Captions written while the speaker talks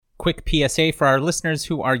Quick PSA for our listeners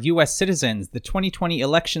who are U.S. citizens. The 2020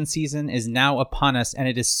 election season is now upon us, and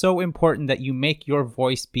it is so important that you make your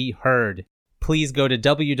voice be heard. Please go to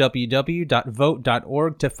www.vote.org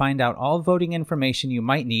to find out all voting information you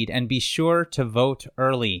might need, and be sure to vote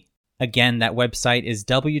early. Again, that website is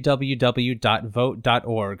www.vote.org.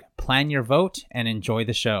 Plan your vote and enjoy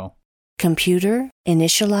the show. Computer,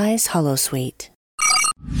 initialize holosuite.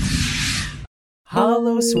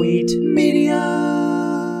 Holosuite Media.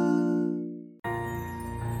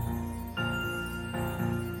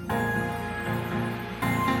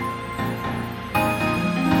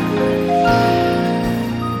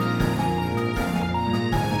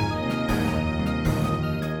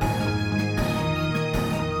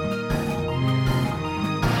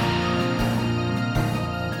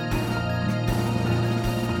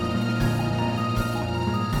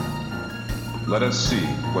 Let us see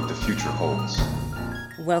what the future holds.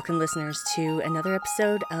 Welcome, listeners, to another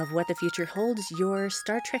episode of What the Future Holds, your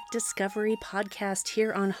Star Trek Discovery podcast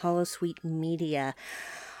here on Holosuite Media.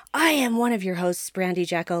 I am one of your hosts, Brandi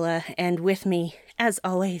Jackola, and with me, as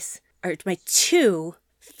always, are my two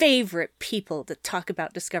favorite people to talk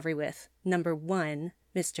about Discovery with. Number one,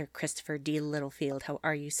 Mr. Christopher D. Littlefield. How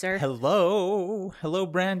are you, sir? Hello. Hello,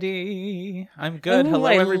 Brandi. I'm good. Hello,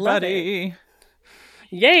 everybody.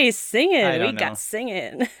 Yay, singing! We got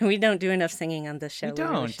singing. We don't do enough singing on this show. We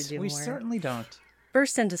don't. Should do we more. Certainly don't.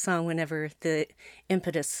 Burst into song whenever the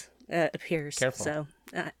impetus appears. Careful. So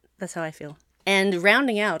that's how I feel. And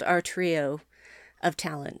rounding out our trio of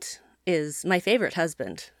talent is my favorite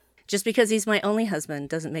husband. Just because he's my only husband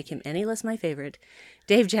doesn't make him any less my favorite.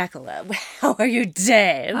 Dave Jackola. How are you,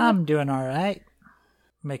 Dave? I'm doing all right.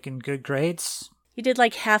 Making good grades. You did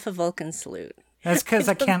like half a Vulcan salute. That's because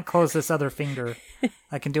I can't close this other finger.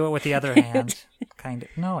 I can do it with the other hand. Kind of.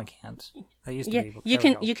 No, I can't. I used to be able to.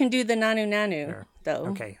 You can do the nanu There. though.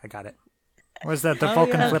 Okay, I got it. Was that the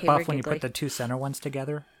Vulcan flip off when you Like, put the two center ones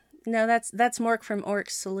together? No, that's Mork from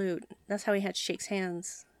Orc's Salute. That's how he had shakes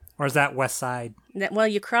hands. Or is that West Side? Well,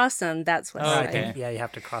 you cross them, that's West Side. okay. Yeah, you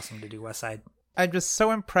have to cross them to do West Side. I'm just so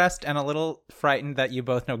impressed and a little frightened that you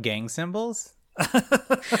both know gang symbols.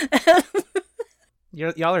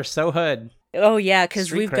 Y'all are so hood. Oh yeah, because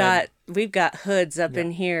Street we've got hoods up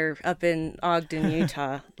in here, up in Ogden,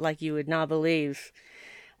 Utah, like you would not believe.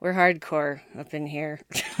 We're hardcore up in here.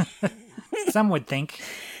 Some would think.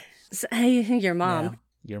 Your mom. Yeah,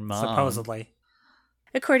 Your mom. supposedly.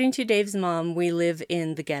 According to Dave's mom, we live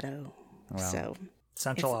in the ghetto. Wow. So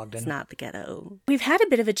Central Ogden. it's not the ghetto. We've had a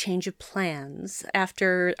bit of a change of plans.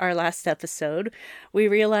 After our last episode, we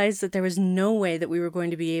realized that there was no way that we were going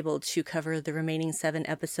to be able to cover the remaining 7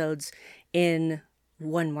 episodes in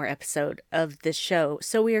one more episode of this show.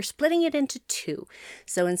 So we are splitting it into 2.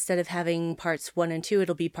 So instead of having parts 1 and 2,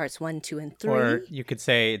 it'll be parts 1, 2, and 3. Or you could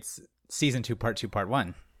say it's season 2, part 2, part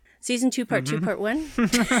 1. Season 2, part 2, part 1?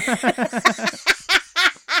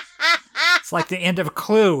 It's like the end of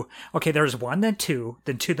Clue. Okay, there's 1, then 2,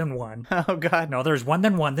 then 2, then 1. Oh, God. No, there's 1,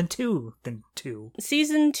 then 1, then 2, then 2.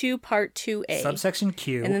 Season 2, part 2A. Subsection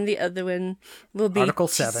Q. And then the other one will be Article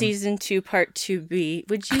 7. Season 2, part 2B.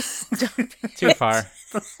 Would you stop Too far.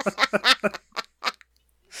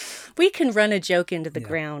 We can run a joke into the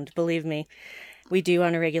ground, believe me. We do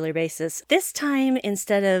on a regular basis. This time,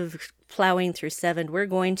 instead of plowing through 7, we're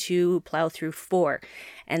going to plow through 4.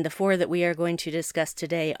 And the 4 that we are going to discuss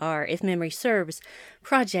today are, if memory serves,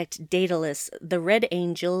 Project Daedalus, The Red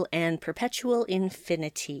Angel, and Perpetual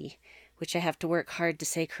Infinity, which I have to work hard to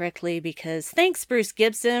say correctly because thanks, Bruce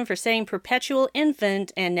Gibson, for saying Perpetual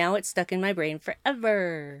Infant, and now it's stuck in my brain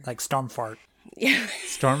forever. Like Stormfart.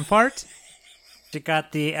 Stormfart? You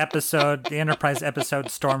got the episode, the Enterprise episode,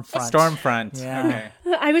 Stormfront. Stormfront. Yeah.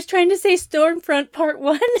 Okay. I was trying to say Stormfront Part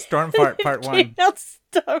 1. Stormfart part 1.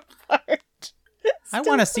 Stormfart. I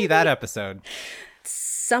want to see that episode.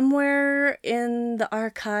 Somewhere in the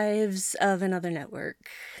archives of another network.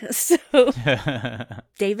 So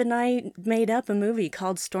Dave and I made up a movie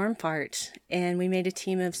called Stormfart, and we made a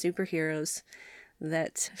team of superheroes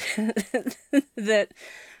that that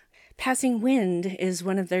passing wind is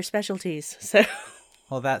one of their specialties. So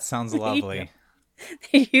Well, that sounds lovely.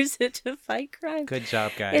 they use it to fight crime. Good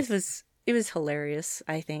job, guys. It was hilarious,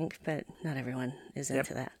 I think, but not everyone is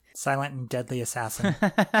into that. Silent and Deadly Assassin.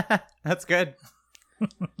 That's good.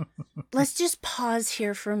 Let's just pause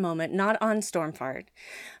here for a moment, not on Stormfart,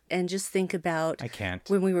 and just think about... I can't.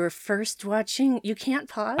 When we were first watching... You can't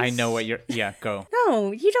pause? I know what you're... Yeah, go.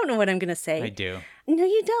 No, you don't know what I'm going to say. I do. No,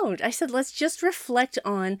 you don't. I said, let's just reflect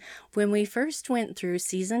on when we first went through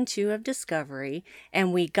season 2 of Discovery,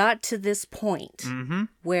 and we got to this point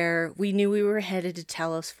where we knew we were headed to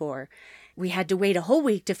Talos 4. we had to wait a whole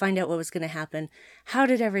week to find out what was going to happen. How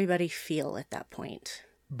did everybody feel at that point?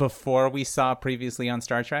 Before we saw previously on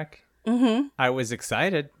Star Trek, I was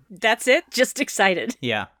excited. That's it? Just excited.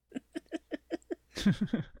 Yeah.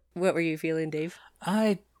 What were you feeling, Dave?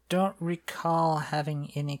 I don't recall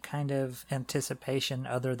having any kind of anticipation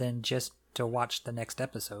other than just to watch the next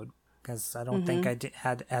episode. Because I don't think I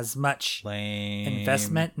had as much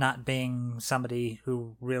investment, not being somebody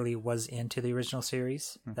who really was into the original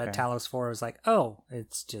series. Okay. That Talos 4 was like, oh,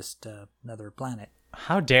 it's just another planet.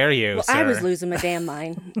 How dare you, well, sir? I was losing my damn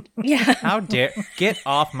mind. Yeah. How dare... Get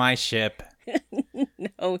off my ship.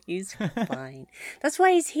 No, he's fine. That's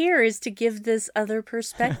why he's here, is to give this other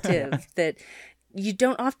perspective that you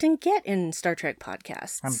don't often get in Star Trek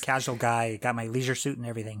podcasts. I'm a casual guy, got my leisure suit and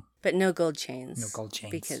everything. But no gold chains. No gold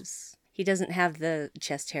chains. Because he doesn't have the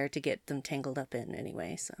chest hair to get them tangled up in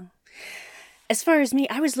anyway, so... As far as me,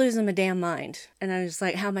 I was losing my damn mind. And I was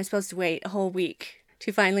like, how am I supposed to wait a whole week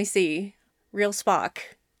to finally see real Spock,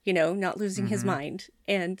 you know, not losing his mind,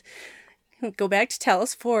 and go back to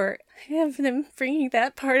Talos 4, have them bringing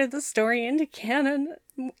that part of the story into canon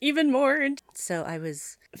even more. And so I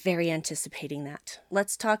was very anticipating that.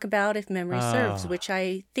 Let's talk about If Memory Serves, which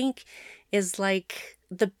I think is like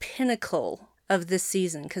the pinnacle of this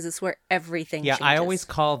season, because it's where everything changes. I always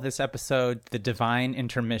call this episode the divine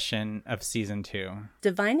intermission of season 2.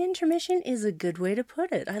 Divine intermission is a good way to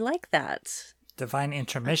put it. I like that. Divine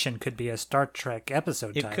intermission could be a Star Trek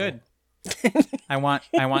episode title. It could. I want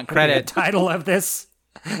credit. The title of this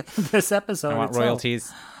episode. I want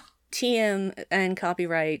royalties. TM and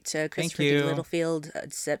copyright Christopher D. Littlefield,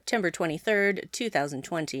 September 23rd,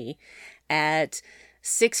 2020 at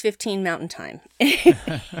 6:15 Mountain Time.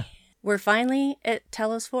 We're finally at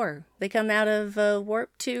Talos 4. They come out of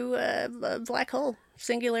warp to a black hole.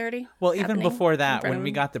 Singularity. Well, even before that, when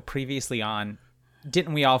we got the previously on,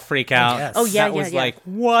 didn't we all freak out? Yes. Oh, yeah, that was like,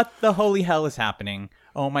 what the holy hell is happening?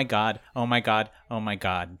 Oh my god, oh my god, oh my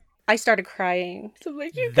god. I started crying. So I'm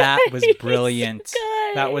like, that was brilliant.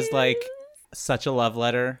 That was like such a love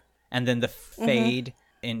letter. And then the fade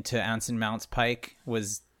into Anson Mount's Pike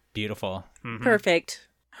was beautiful. Perfect.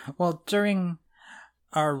 Well, during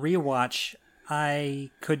our rewatch,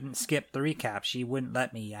 I couldn't skip the recap. She wouldn't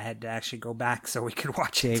let me. I had to actually go back so we could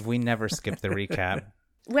watch it. Dave, we never skip the recap.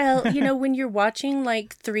 Well, you know, when you're watching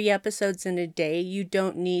like 3 episodes in a day, you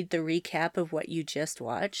don't need the recap of what you just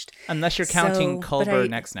watched. Unless you're counting Culber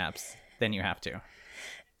neck snaps, then you have to.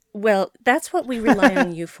 Well, that's what we rely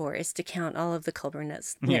on you for, is to count all of the Culber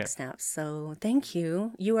neck snaps. So thank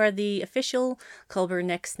you. You are the official Culber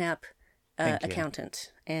neck snap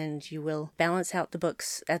accountant, and you will balance out the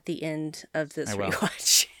books at the end of this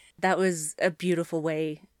rewatch. That was a beautiful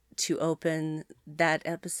way to open that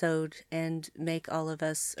episode and make all of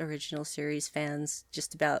us original series fans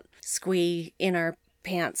just about squee in our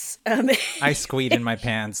pants. I squeed in my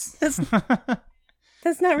pants.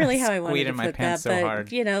 That's not really how I wanted Squeed to in my put pants that, so but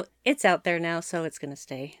hard. you know, it's out there now, so it's going to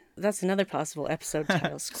stay. That's another possible episode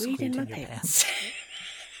title: "Squeed in my pants."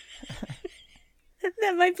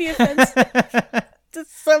 That might be offensive to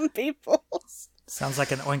some people. Sounds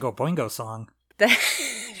like an Oingo Boingo song.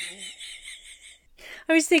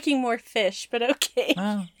 I was thinking more fish, but okay.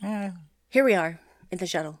 Oh, yeah. Here we are in the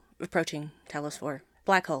shuttle, approaching Talos 4.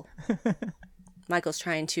 Black hole. Michael's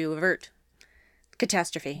trying to avert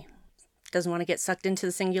catastrophe. Doesn't want to get sucked into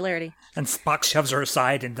the singularity. And Spock shoves her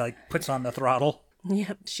aside and like puts on the throttle.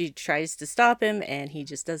 Yep. She tries to stop him, and he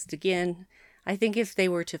just does it again. I think if they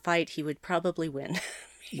were to fight, he would probably win.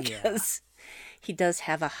 Because he does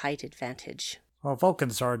have a height advantage. Well,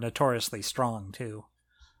 Vulcans are notoriously strong, too.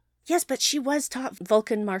 Yes, but she was taught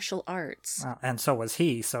Vulcan martial arts. Well, and so was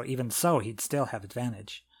he, so even so, he'd still have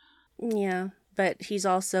advantage. Yeah, but he's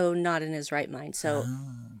also not in his right mind. So,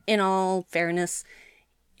 in all fairness,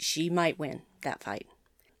 she might win that fight.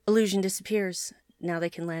 Illusion disappears. Now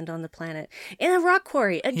they can land on the planet. In a rock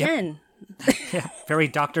quarry, again. Yep. Yeah, very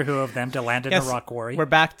Doctor Who of them to land in a rock quarry. We're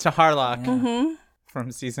back to Harlock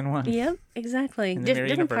from season 1. Yep, exactly.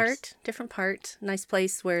 Different part. Nice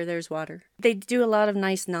place where there's water. They do a lot of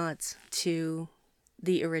nice nods to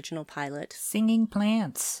the original pilot. Singing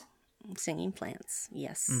plants. Singing plants,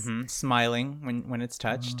 yes. Smiling when it's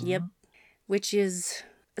touched. Yep. Which is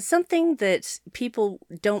something that people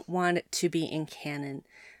don't want it to be in canon.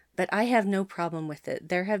 But I have no problem with it.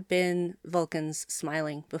 There have been Vulcans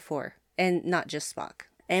smiling before. And not just Spock.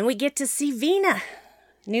 And we get to see Vina.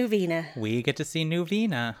 New Vina. We get to see New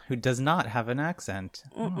Vina, who does not have an accent.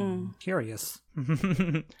 Curious.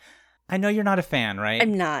 I know you're not a fan, right?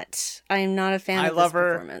 I'm not. I am not a fan of love this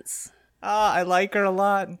her. performance. I like her a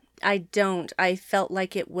lot. I don't. I felt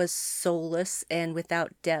like it was soulless and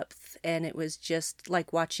without depth, and it was just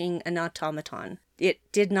like watching an automaton. It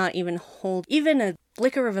did not even hold even a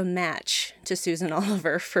flicker of a match to Susan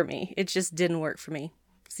Oliver for me. It just didn't work for me.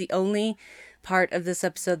 It's the only part of this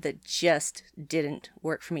episode that just didn't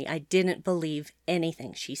work for me. I didn't believe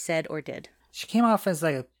anything she said or did. She came off as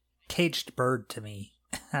like a caged bird to me.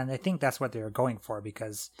 And I think that's what they were going for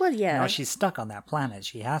because, well, yeah. You know, she's stuck on that planet.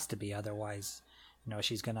 She has to be, otherwise, you know,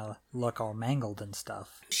 she's going to look all mangled and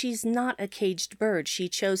stuff. She's not a caged bird. She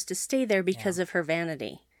chose to stay there because of her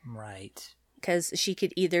vanity. Right. Because she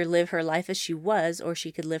could either live her life as she was, or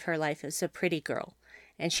she could live her life as a pretty girl.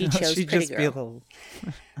 And she chose She'd pretty just girl.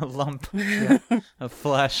 be a lump of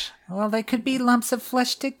flesh. Well, they could be lumps of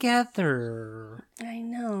flesh together. I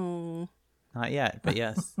know. Not yet, but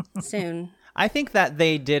yes. Soon. I think that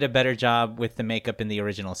they did a better job with the makeup in the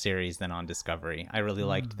original series than on Discovery. I really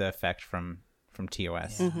liked the effect from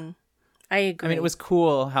TOS. Yeah. Mm-hmm. I agree. I mean, it was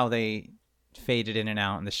cool how they faded in and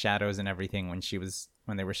out and the shadows and everything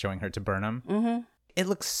when they were showing her to Burnham. Mm-hmm. It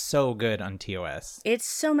looks so good on TOS. It's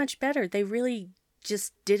so much better. They really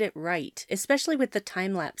just did it right, especially with the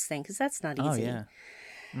time-lapse thing, because that's not easy. Oh, yeah.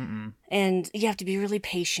 Mm-mm. And you have to be really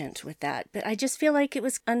patient with that. But I just feel like it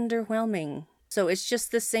was underwhelming. So it's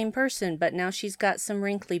just the same person, but now she's got some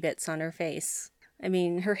wrinkly bits on her face. I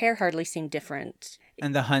mean, her hair hardly seemed different.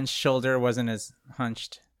 And the hunched shoulder wasn't as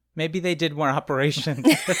hunched. Maybe they did more operations.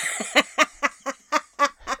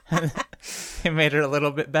 They made her a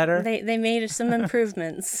little bit better. They made some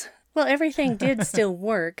improvements. Well, everything did still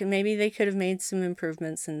work. Maybe they could have made some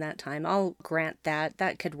improvements in that time. I'll grant that.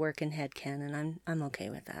 That could work in headcanon. I'm okay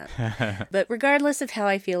with that. But regardless of how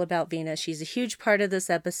I feel about Venus, she's a huge part of this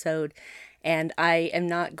episode, and I am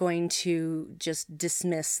not going to just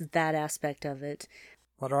dismiss that aspect of it.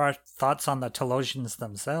 What are our thoughts on the Telosians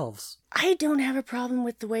themselves? I don't have a problem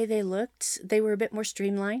with the way they looked. They were a bit more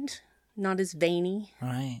streamlined, not as veiny.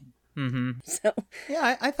 Right. Mm-hmm. So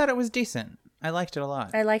yeah, I thought it was decent. I liked it a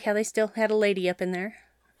lot. I like how they still had a lady up in there.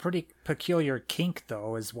 Pretty peculiar kink,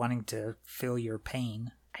 though, is wanting to feel your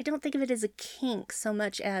pain. I don't think of it as a kink so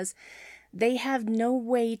much as they have no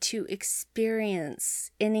way to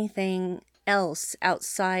experience anything else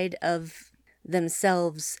outside of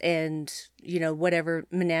themselves and, you know, whatever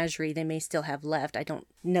menagerie they may still have left. I don't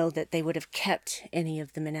know that they would have kept any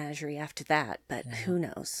of the menagerie after that, but who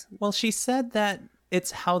knows? Well, she said that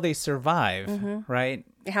it's how they survive, right?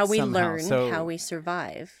 How we Somehow. learn how we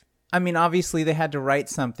survive. I mean, obviously they had to write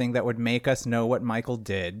something that would make us know what Michael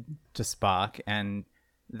did to Spock, and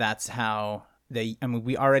that's how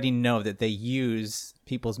we already know that they use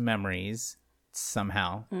people's memories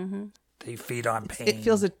somehow. Mm-hmm. They feed on pain. It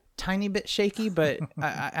feels a tiny bit shaky, but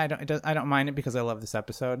I don't mind it because I love this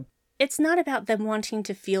episode. It's not about them wanting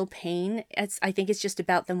to feel pain. I think it's just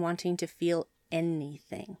about them wanting to feel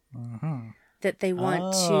anything. Mm-hmm. That they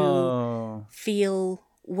want to feel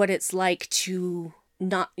what it's like to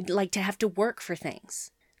to have to work for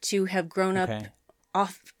things, to have grown up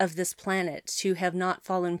off of this planet, to have not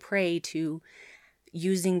fallen prey to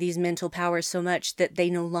using these mental powers so much that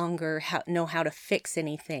they no longer know how to fix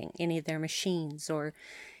anything, any of their machines, or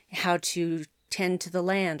how to tend to the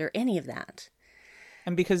land, or any of that.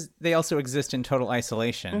 And because they also exist in total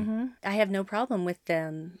isolation. Mm-hmm. I have no problem with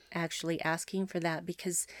them actually asking for that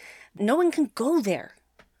because no one can go there.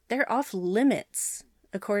 They're off limits,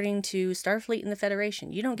 according to Starfleet and the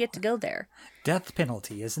Federation. You don't get to go there. Death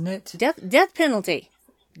penalty, isn't it? Death penalty.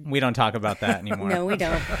 We don't talk about that anymore. No, we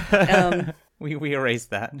don't. We erased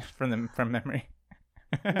that from memory.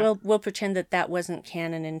 We'll pretend that wasn't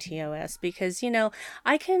canon in TOS because, you know,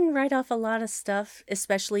 I can write off a lot of stuff,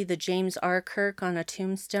 especially the James R. Kirk on a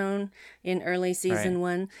tombstone in early season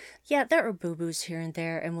 1. Yeah, there are boo-boos here and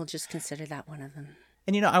there, and we'll just consider that one of them.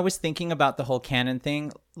 And, you know, I was thinking about the whole canon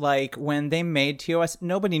thing. Like, when they made TOS,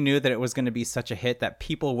 nobody knew that it was going to be such a hit that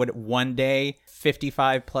people would one day,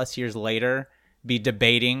 55 plus years later, be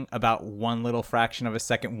debating about one little fraction of a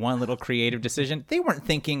second, one little creative decision. They weren't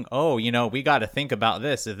thinking, oh, you know, we got to think about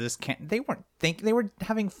this. If this can't, they were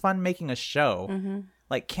having fun making a show. Mm-hmm.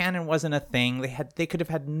 Like, canon wasn't a thing. They could have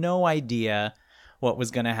had no idea what was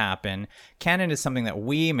going to happen. Canon is something that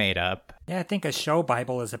we made up. Yeah, I think a show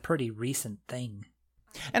Bible is a pretty recent thing.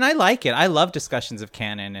 And I like it. I love discussions of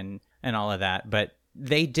canon and all of that, but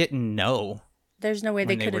they didn't know. There's no way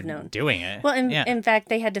they could have known. Doing it. Well, in fact,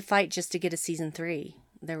 they had to fight just to get a season 3.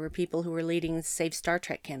 There were people who were leading Save Star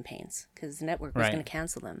Trek campaigns because the network was going to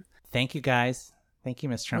cancel them. Thank you, guys. Thank you,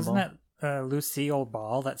 Miss Trimble. Wasn't that Lucille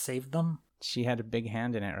Ball that saved them? She had a big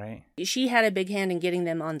hand in it, right? She had a big hand in getting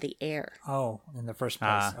them on the air. Oh, in the first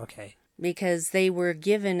place. Okay. because they were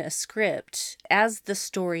given a script. As the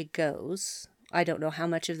story goes, I don't know how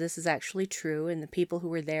much of this is actually true, and the people who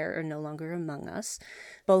were there are no longer among us.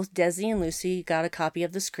 Both Desi and Lucy got a copy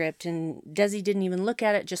of the script, and Desi didn't even look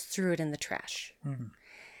at it, just threw it in the trash. Mm-hmm.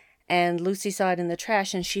 And Lucy saw it in the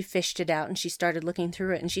trash, and she fished it out, and she started looking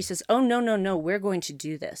through it, and she says, "Oh, no, we're going to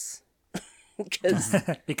do this." Because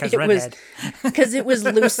redhead. Because it was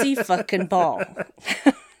Lucy fucking Ball.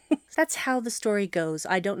 That's how the story goes.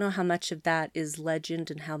 I don't know how much of that is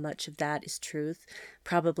legend and how much of that is truth.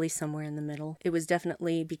 Probably somewhere in the middle. It was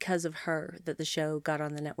definitely because of her that the show got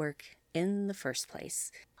on the network in the first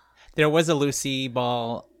place. There was a Lucy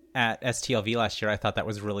Ball at STLV last year. I thought that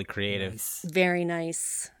was really creative. Nice. Very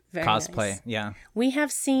nice. Very cosplay, nice. Yeah. We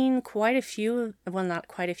have seen quite a few, well, not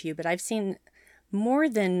quite a few, but I've seen more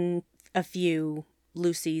than a few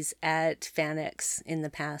Lucys at FanX in the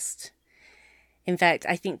past. In fact,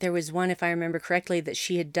 I think there was one, if I remember correctly, that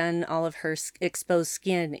she had done all of her exposed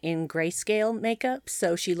skin in grayscale makeup,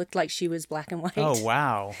 so she looked like she was black and white. Oh,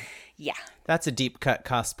 wow. Yeah. That's a deep cut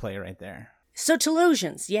cosplay right there. So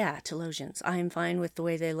Telosians, Telosians. I am fine with the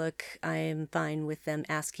way they look. I am fine with them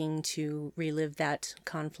asking to relive that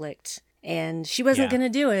conflict. And she wasn't going to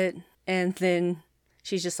do it. And then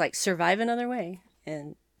she's just like, survive another way.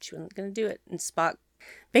 And she wasn't going to do it. And Spock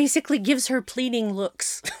basically gives her pleading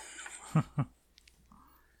looks.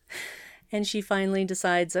 And she finally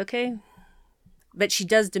decides, okay. But she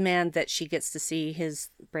does demand that she gets to see his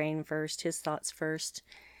brain first, his thoughts first.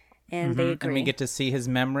 And they agree. And we get to see his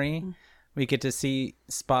memory. We get to see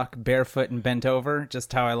Spock barefoot and bent over,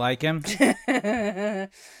 just how I like him.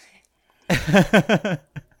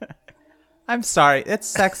 I'm sorry. It's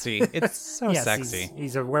sexy. It's so sexy.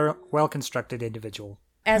 He's a well-constructed individual.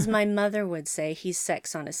 As my mother would say, he's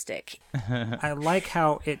sex on a stick. I like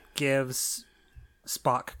how it gives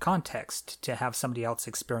Spock context to have somebody else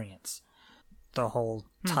experience the whole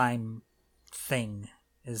time thing.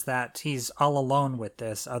 Is that he's all alone with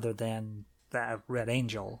this other than that Red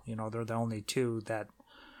Angel. You know, they're the only two that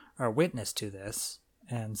are witness to this.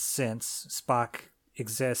 And since Spock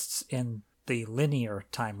exists in the linear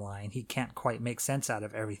timeline, he can't quite make sense out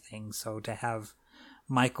of everything. So to have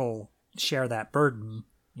Michael share that burden,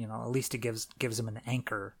 you know, at least it gives him an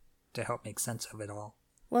anchor to help make sense of it all.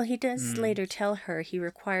 Well, he does later tell her he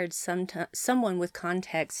required someone with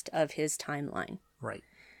context of his timeline. Right.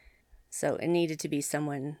 So it needed to be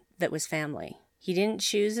someone that was family. He didn't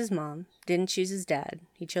choose his mom, didn't choose his dad.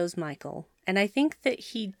 He chose Michael. And I think that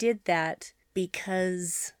he did that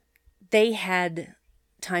because they had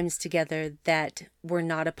times together that were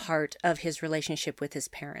not a part of his relationship with his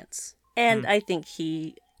parents. And I think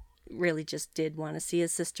he really just did want to see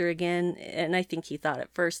his sister again. And I think he thought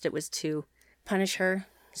at first it was to punish her,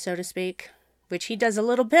 so to speak, which he does a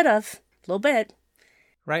little bit.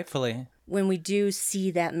 Rightfully. When we do see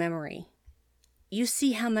that memory, you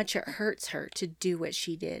see how much it hurts her to do what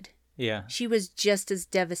she did. Yeah. She was just as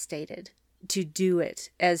devastated to do it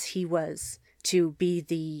as he was to be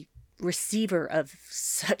the receiver of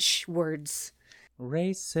such words.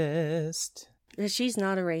 Racist. She's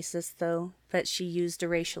not a racist, though, but she used a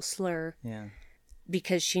racial slur. Yeah.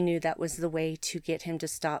 Because she knew that was the way to get him to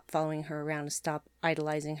stop following her around, to stop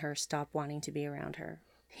idolizing her, stop wanting to be around her.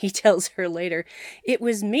 He tells her later, "It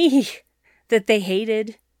was me that they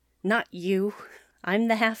hated, not you. I'm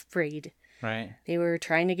the half-breed. Right. They were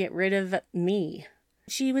trying to get rid of me."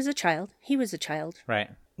 She was a child. He was a child.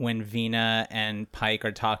 Right. When Vina and Pike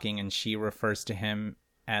are talking and she refers to him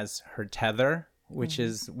as her tether, which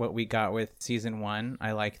is what we got with season 1.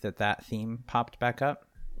 I like that theme popped back up.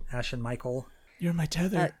 Ash and Michael. You're my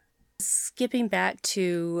tether. Skipping back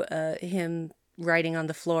to him writing on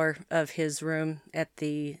the floor of his room at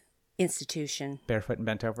the institution. Barefoot and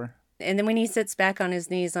bent over. And then when he sits back on his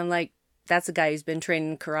knees, I'm like, that's a guy who's been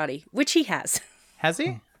training karate, which he has. Has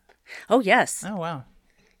he? Oh, yes. Oh, wow.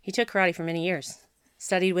 He took karate for many years.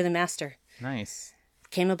 Studied with a master. Nice.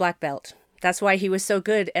 Became a black belt. That's why he was so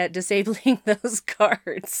good at disabling those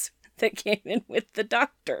guards that came in with the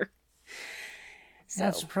doctor. So.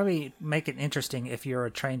 That's probably make it interesting if you're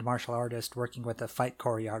a trained martial artist working with a fight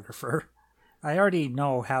choreographer. I already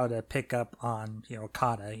know how to pick up on,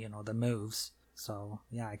 kata, the moves. So,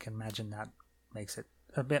 yeah, I can imagine that makes it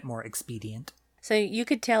a bit more expedient. So you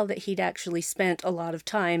could tell that he'd actually spent a lot of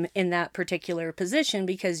time in that particular position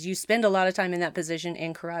because you spend a lot of time in that position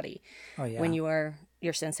in karate. Oh, yeah. When your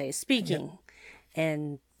sensei is speaking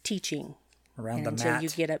and teaching. Around the mat. Until you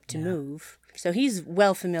get up to move. So he's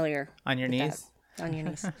well familiar. On your knees? That. on your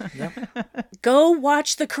knees. Yep. Go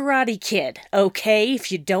watch The Karate Kid, okay?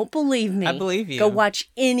 If you don't believe me. I believe you. Go watch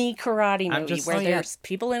any karate movie just- where Oh, yeah. there's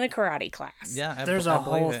people in a karate class. Yeah, There's I a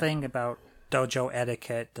believe whole it. thing about dojo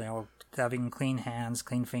etiquette, having clean hands,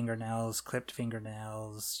 clean fingernails, clipped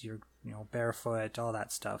fingernails, you're barefoot, all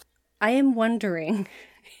that stuff. I am wondering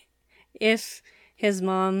if his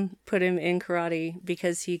mom put him in karate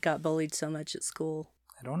because he got bullied so much at school.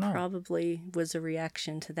 I don't know. Probably was a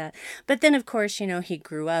reaction to that. But then, of course, he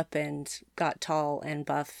grew up and got tall and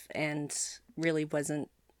buff and really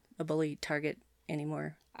wasn't a bully target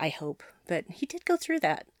anymore, I hope. But he did go through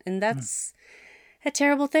that, and that's a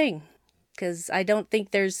terrible thing, because I don't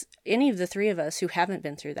think there's any of the three of us who haven't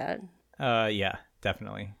been through that. Yeah,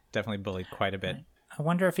 definitely bullied quite a bit. I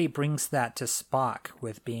wonder if he brings that to Spock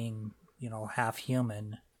with being, half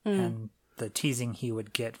human and the teasing he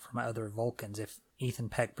would get from other Vulcans if Ethan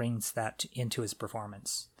Peck brings that into his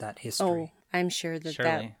performance, that history. Oh, I'm sure that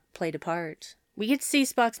Surely. played a part. We get to see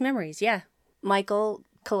Spock's memories, yeah. Michael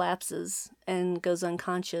collapses and goes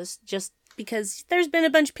unconscious just because there's been a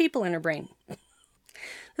bunch of people in her brain. This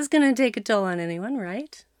is going to take a toll on anyone,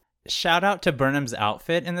 right? Shout out to Burnham's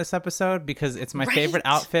outfit in this episode, because it's my favorite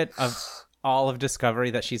outfit of all of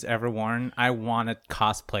Discovery that she's ever worn. I want to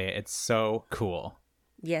cosplay it. It's so cool.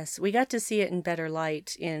 Yes, we got to see it in better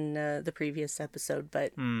light in the previous episode,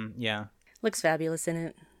 but Yeah. looks fabulous in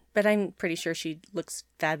it. But I'm pretty sure she looks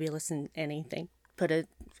fabulous in anything. Put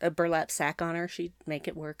a burlap sack on her, she'd make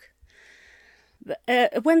it work.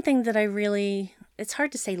 But, one thing that I really, it's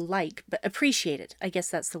hard to say but appreciated, I guess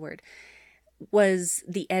that's the word, was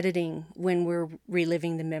the editing when we're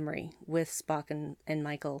reliving the memory with Spock and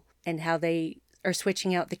Michael, and how they are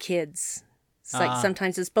switching out the kids. It's like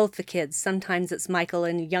sometimes it's both the kids, sometimes it's Michael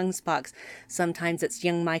and young Spock, sometimes it's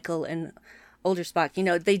young Michael and older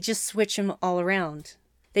Spock. They just switch them all around.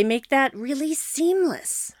 They make that really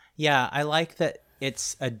seamless. Yeah, I like that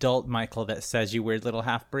it's adult Michael that says, "You weird little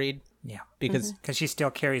half-breed." Yeah. Because she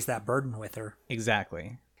still carries that burden with her.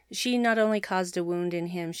 exactly. She not only caused a wound in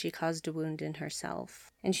him, she caused a wound in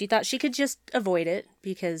herself. And she thought she could just avoid it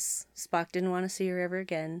because Spock didn't want to see her ever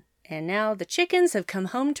again. And now the chickens have come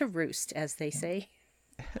home to roost, as they say.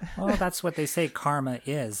 Well, that's what they say karma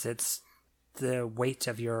is. It's the weight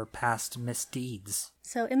of your past misdeeds.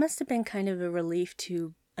 So it must have been kind of a relief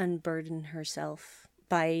to unburden herself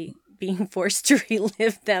by being forced to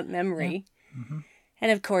relive that memory. Yeah. Mm-hmm.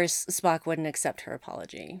 And of course, Spock wouldn't accept her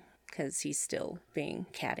apology because he's still being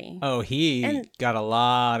catty. Oh, he got a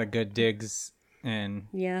lot of good digs in.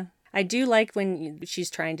 Yeah. I do like when she's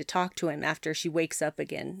trying to talk to him after she wakes up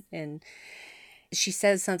again. And she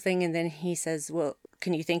says something and then he says, well,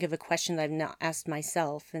 can you think of a question that I've not asked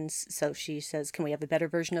myself? And so she says, can we have a better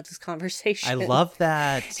version of this conversation? I love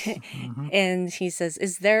that. And he says,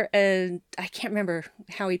 is there I can't remember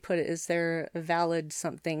how he put it. Is there a valid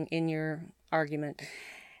something in your argument?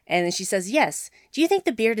 And then she says, yes. Do you think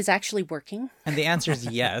the beard is actually working? And the answer is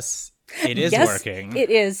yes. It is Yes, working. It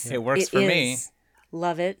is. It works for me.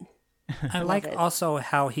 Love it. I like also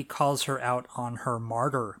how he calls her out on her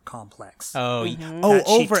martyr complex. Oh, That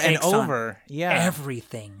she over and takes on over. Yeah.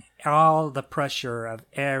 Everything. All the pressure of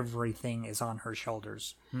everything is on her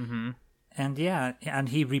shoulders. Mm-hmm. And and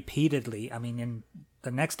he repeatedly, in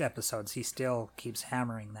the next episodes, he still keeps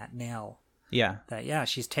hammering that nail. Yeah. That,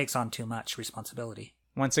 she takes on too much responsibility.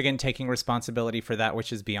 Once again, taking responsibility for that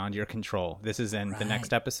which is beyond your control. This is in the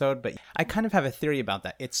next episode, but I kind of have a theory about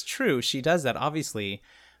that. It's true, she does that, obviously,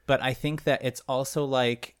 but I think that it's also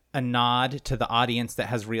like a nod to the audience that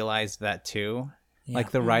has realized that too. Yeah.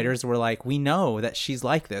 Like the writers were like, we know that she's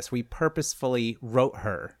like this. We purposefully wrote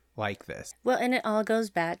her like this. Well, and it all goes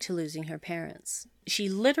back to losing her parents. She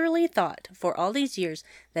literally thought for all these years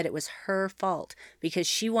that it was her fault because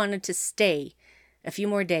she wanted to stay a few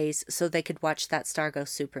more days so they could watch that star go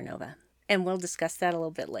supernova. And we'll discuss that a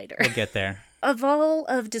little bit later. We'll get there. Of all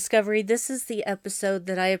of Discovery, this is the episode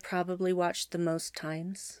that I have probably watched the most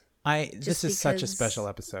times. This is such a special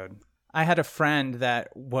episode. I had a friend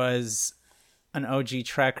that was an OG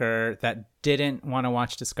Trekker that didn't want to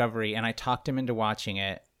watch Discovery, and I talked him into watching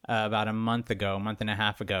it about a month and a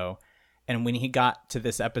half ago. And when he got to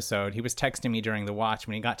this episode, he was texting me during the watch.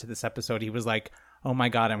 When he got to this episode, he was like, oh my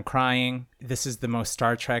God, I'm crying. This is the most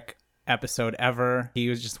Star Trek episode ever.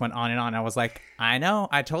 He just went on and on. I was like, I know,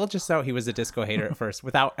 I told you so. He was a disco hater at first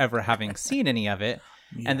without ever having seen any of it.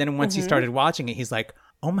 Yeah. And then once he started watching it, he's like,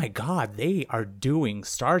 oh my God, they are doing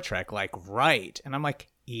Star Trek like right. And I'm like,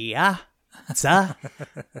 yeah, duh.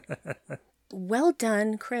 Well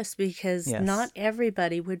done, Chris, because not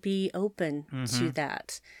everybody would be open to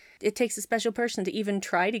that. It takes a special person to even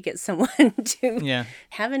try to get someone to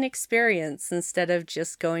have an experience instead of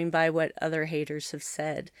just going by what other haters have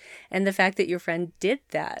said. And the fact that your friend did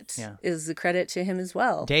that is a credit to him as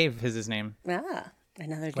well. Dave is his name. Ah,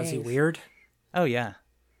 another Dave. Was he weird? Oh, yeah.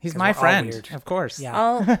 He's my friend, of course. Yeah.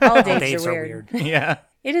 All Daves are weird. Yeah.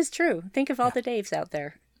 It is true. Think of all the Daves out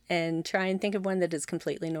there and try and think of one that is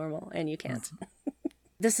completely normal, and you can't.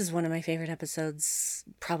 This is one of my favorite episodes,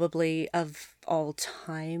 probably of all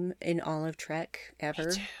time in all of Trek ever.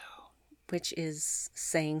 Me too. Which is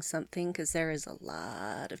saying something, because there is a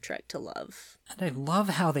lot of Trek to love. And I love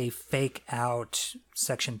how they fake out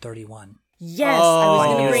Section 31. Yes, I was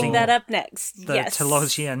going to bring that up next. The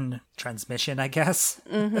Telosian transmission, I guess.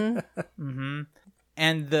 Mm-hmm.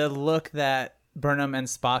 And the look that Burnham and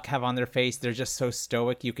Spock have on their face, they're just so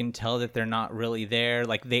stoic. You can tell that they're not really there.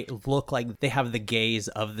 Like, they look like they have the gaze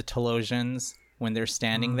of the Telosians when they're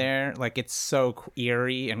standing there. Like, it's so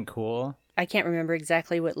eerie and cool. I can't remember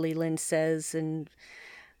exactly what Leland says, and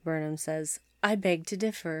Burnham says, "I beg to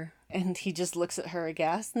differ." And he just looks at her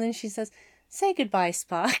aghast, and then she says, "Say goodbye,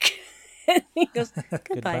 Spock." And he goes,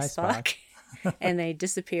 goodbye, Spock. And they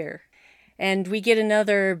disappear. And we get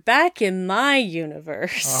another "back in my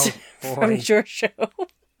universe" from Giorgio.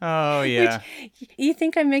 Oh, yeah. Which, you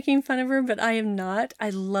think I'm making fun of her, but I am not. I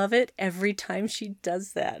love it every time she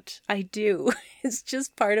does that. I do. It's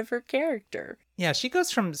just part of her character. Yeah, she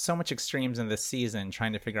goes from so much extremes in this season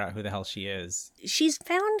trying to figure out who the hell she is. She's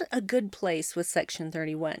found a good place with Section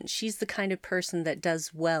 31. She's the kind of person that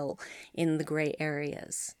does well in the gray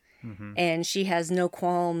areas. Mm-hmm. And she has no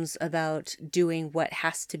qualms about doing what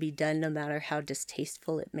has to be done, no matter how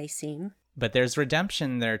distasteful it may seem. But there's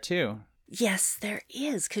redemption there, too. Yes, there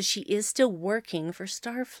is, because she is still working for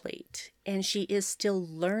Starfleet, and she is still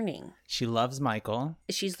learning. She loves Michael.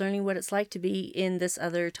 She's learning what it's like to be in this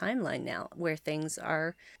other timeline now, where things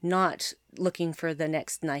are not looking for the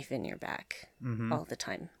next knife in your back all the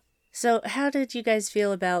time. So how did you guys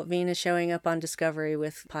feel about Venus showing up on Discovery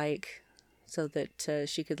with Pike so that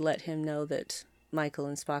she could let him know that Michael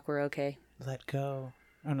and Spock were okay? Let go.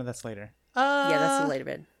 Oh, no, that's later. Yeah, that's the later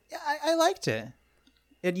bit. Yeah, I liked it.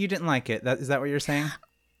 You didn't like it. Is that what you're saying?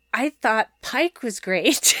 I thought Pike was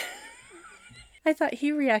great. I thought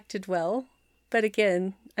he reacted well. But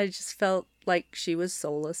again, I just felt like she was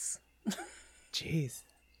soulless. Jeez.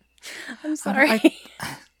 I'm sorry.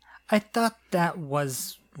 I thought that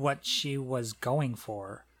was what she was going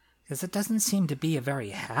for. Because it doesn't seem to be a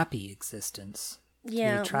very happy existence.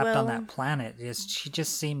 Yeah, to be trapped on that planet. She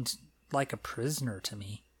just seemed like a prisoner to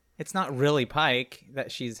me. It's not really Pike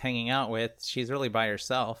that she's hanging out with. She's really by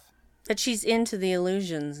herself. But she's into the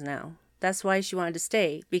illusions now. That's why she wanted to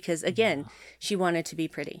stay. Because, again, she wanted to be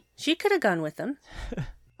pretty. She could have gone with them.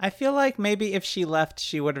 I feel like maybe if she left,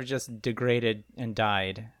 she would have just degraded and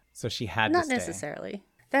died. So she had to stay. Not necessarily.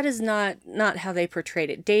 That is not how they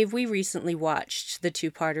portrayed it. Dave, we recently watched the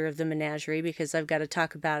 2-parter of The Menagerie because I've got to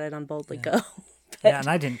talk about it on Boldly Go. Yeah, and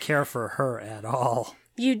I didn't care for her at all.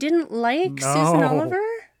 You didn't like Susan Oliver?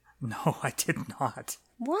 No, I did not.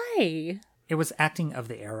 Why? It was acting of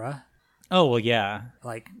the era. Oh, well, yeah.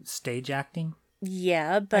 Like stage acting.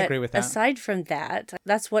 Yeah, but I agree with that. Aside from that,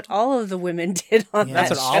 that's what all of the women did on that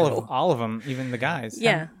That's what show. all of them, even the guys.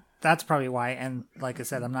 Yeah. And that's probably why. And like I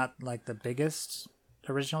said, I'm not like the biggest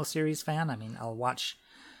original series fan. I mean, I'll watch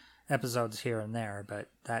episodes here and there, but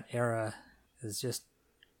that era is just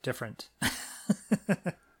different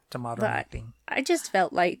to modern acting. I just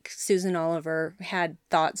felt like Susan Oliver had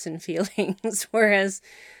thoughts and feelings, whereas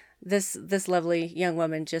this lovely young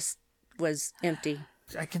woman just was empty.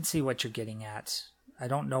 I can see what you're getting at. I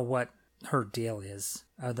don't know what her deal is,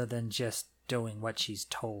 other than just doing what she's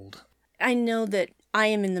told. I know that I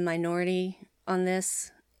am in the minority on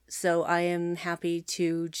this, so I am happy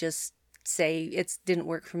to just say it didn't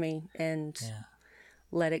work for me and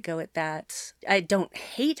let it go at that. I don't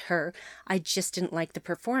hate her. I just didn't like the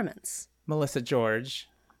performance. Melissa George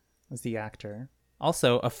was the actor.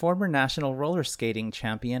 Also, a former national roller skating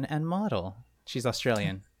champion and model. She's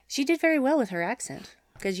Australian. She did very well with her accent,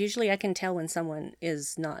 because usually I can tell when someone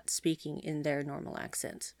is not speaking in their normal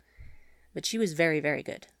accent. But she was very, very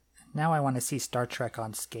good. Now I want to see Star Trek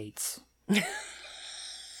on skates.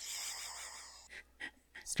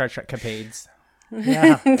 Star Trek capades.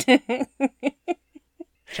 Yeah.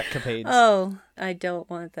 Trek capades. Oh, I don't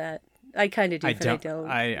want that. I kind of do, I but don't.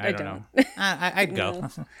 I don't don't. know. I'd go. No.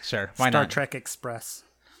 Sure. Why Star not? Trek Express.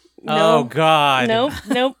 No. Oh, God. Nope.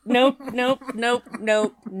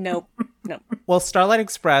 Well, Starlight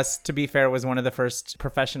Express, to be fair, was one of the first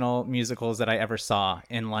professional musicals that I ever saw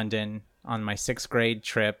in London. On my 6th grade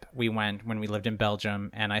trip, we went when we lived in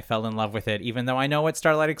Belgium, and I fell in love with it, even though I know what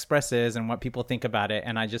Starlight Express is and what people think about it,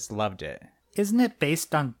 and I just loved it. Isn't it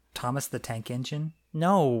based on Thomas the Tank Engine?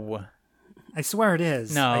 No. I swear it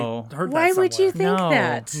is. No. I heard that Why would you somewhere. think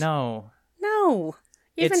that? No. No.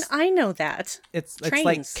 Even I know that. It's Trains.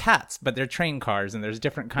 like cats, but they're train cars, and there's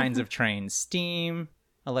different kinds of trains. Steam,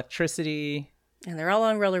 electricity. And they're all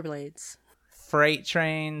on rollerblades. Freight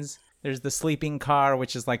trains. There's the sleeping car,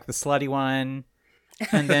 which is like the slutty one.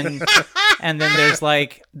 And then there's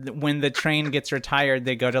like when the train gets retired,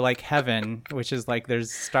 they go to like heaven, which is like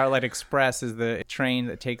there's Starlight Express is the train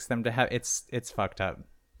that takes them to heaven. It's fucked up.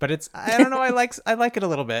 But I don't know, I like it a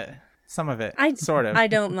little bit. Some of it. Sort of. I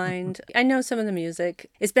don't mind. I know some of the music.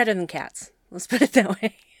 It's better than Cats. Let's put it that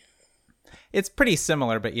way. It's pretty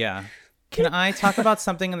similar, but yeah. Can I talk about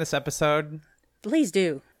something in this episode? Please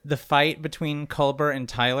do. The fight between Culber and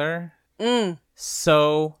Tyler.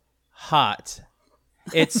 So hot.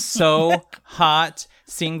 It's so hot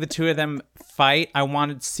seeing the two of them fight. I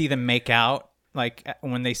wanted to see them make out, like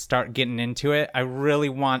when they start getting into it. I really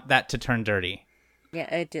want that to turn dirty.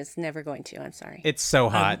 Yeah, it is never going to. I'm sorry. It's so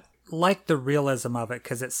hot. I like the realism of it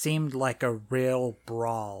because it seemed like a real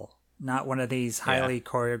brawl, not one of these highly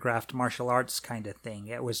choreographed martial arts kind of thing.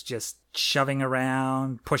 It was just shoving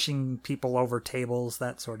around, pushing people over tables,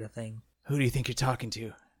 that sort of thing. Who do you think you're talking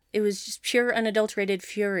to? It was just pure unadulterated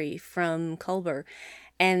fury from Culber.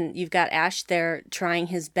 And you've got Ash there trying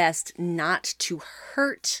his best not to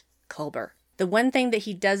hurt Culber. The one thing that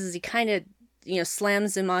he does is he kind of,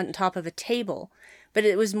 slams him on top of a table. But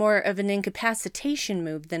it was more of an incapacitation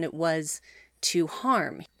move than it was to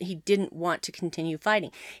harm. He didn't want to continue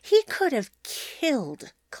fighting. He could have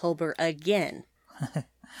killed Culber again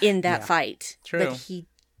in that fight. True. But he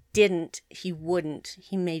didn't. He wouldn't.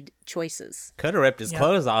 He made choices. Could have ripped his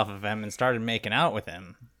clothes off of him and started making out with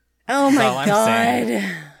him. Oh my God.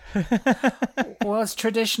 Well, it's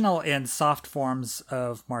traditional in soft forms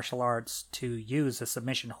of martial arts to use a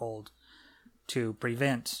submission hold to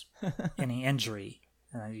prevent any injury.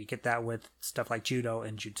 You get that with stuff like judo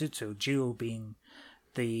and jujutsu. Ju being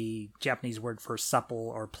the Japanese word for supple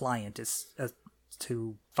or pliant is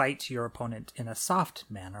to fight your opponent in a soft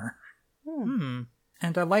manner.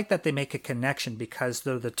 And I like that they make a connection because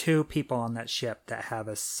they're the two people on that ship that have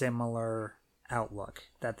a similar outlook,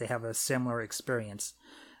 that they have a similar experience,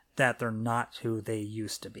 that they're not who they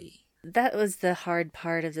used to be. That was the hard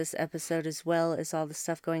part of this episode, as well as all the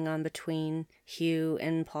stuff going on between Hugh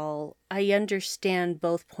and Paul. I understand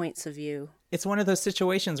both points of view. It's one of those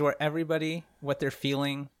situations where everybody, what they're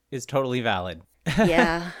feeling is totally valid.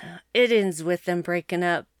 Yeah, it ends with them breaking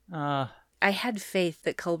up. I had faith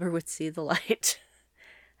that Culber would see the light.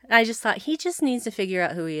 I just thought he just needs to figure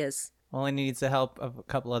out who he is. Well, he needs the help of a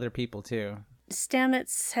couple other people, too.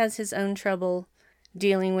 Stamets has his own trouble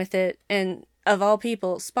dealing with it, and of all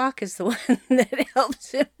people, Spock is the one that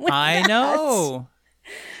helps him with I that. know.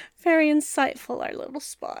 Very insightful, our little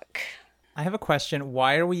Spock. I have a question.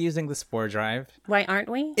 Why are we using the spore drive? Why aren't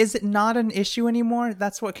we? Is it not an issue anymore?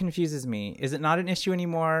 That's what confuses me. Is it not an issue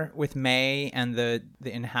anymore with May and the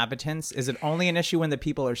inhabitants? Is it only an issue when the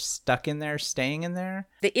people are stuck in there, staying in there?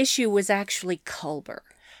 The issue was actually Culber.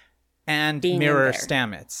 And being Mirror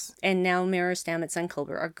Stamets. And now Mirror Stamets and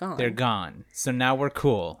Culber are gone. They're gone. So now we're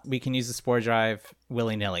cool. We can use the spore drive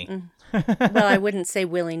willy-nilly. Well, I wouldn't say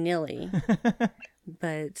willy-nilly.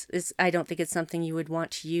 But I don't think it's something you would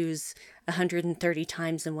want to use 130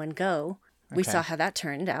 times in one go. We saw how that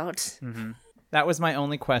turned out. Mm-hmm. That was my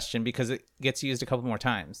only question because it gets used a couple more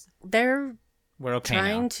times. We're okay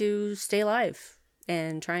trying now. to stay alive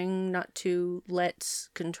and trying not to let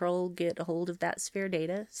Control get a hold of that sphere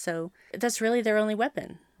data. So that's really their only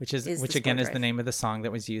weapon. Which again is the name of the song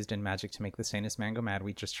that was used in Magic to Make the Sanest Man Go Mad.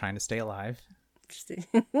 We just trying to stay alive.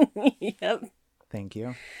 Yep. Thank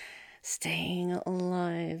you. Staying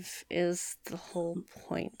alive is the whole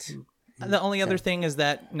point. The only other thing is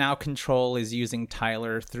that now Control is using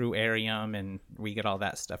Tyler through Airiam, and we get all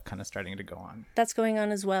that stuff kind of starting to go on. That's going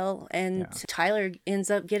on as well. And Tyler ends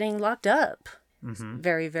up getting locked up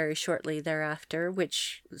very, very shortly thereafter,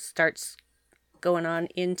 which starts going on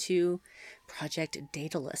into Project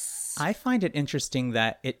Daedalus. I find it interesting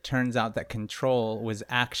that it turns out that Control was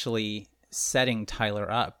actually setting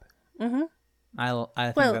Tyler up. Mm-hmm. I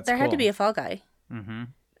think that's there cool. had to be a fall guy. Mm-hmm.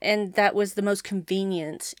 And that was the most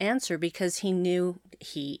convenient answer because he knew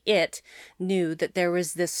that there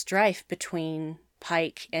was this strife between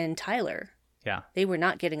Pike and Tyler. Yeah. They were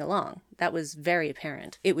not getting along. That was very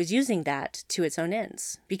apparent. It was using that to its own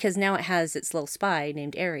ends because now it has its little spy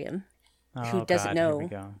named Airiam. who doesn't know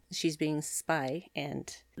she's being a spy.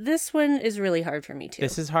 And this one is really hard for me, too.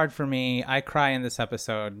 This is hard for me. I cry in this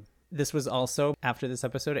episode. This was also, after this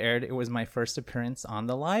episode aired, it was my first appearance on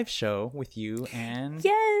the live show with you and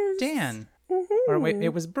Dan. Mm-hmm. Or wait,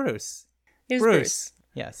 it was Bruce. It was Bruce.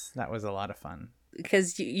 Yes, that was a lot of fun.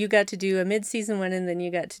 Because you got to do a mid-season one, and then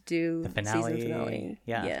you got to do the finale. Season finale.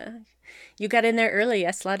 Yeah. You got in there early.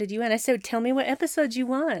 I slotted you in. I said, tell me what episodes you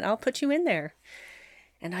want. I'll put you in there.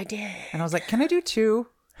 And I did. And I was like, can I do 2?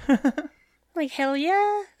 Like, hell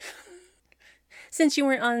yeah. Since you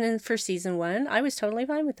weren't on for season 1, I was totally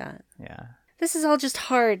fine with that. Yeah. This is all just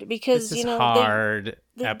hard because, this is hard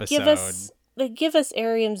episode. They give us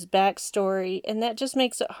Airiam's backstory, and that just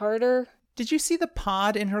makes it harder. Did you see the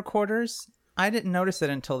pod in her quarters? I didn't notice it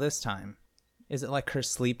until this time. Is it like her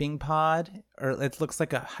sleeping pod? Or it looks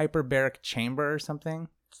like a hyperbaric chamber or something?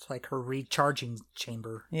 It's like her recharging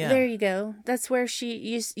chamber. Yeah. There you go. That's where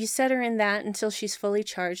you set her in that until she's fully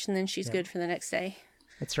charged, and then she's good for the next day.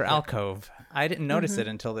 It's her alcove. I didn't notice it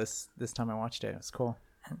until this time I watched it. It was cool.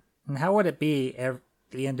 And how would it be at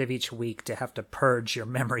the end of each week to have to purge your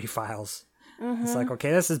memory files? Mm-hmm. It's like,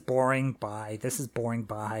 okay, this is boring, bye. This is boring,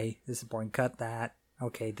 bye. This is boring, cut that.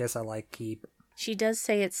 Okay, this I like, keep. She does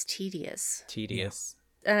say it's tedious. Tedious.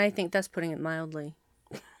 And I think that's putting it mildly.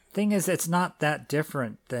 Thing is, it's not that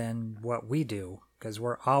different than what we do, because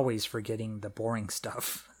we're always forgetting the boring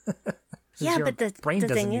stuff. Yeah, but the brain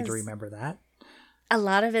doesn't need is, to remember that. A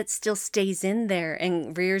lot of it still stays in there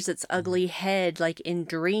and rears its ugly head, like in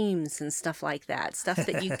dreams and stuff like that. Stuff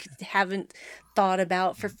that you haven't thought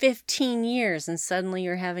about for 15 years, and suddenly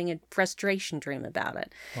you're having a frustration dream about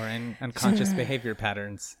it. Or in unconscious behavior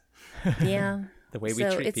patterns. Yeah. The way we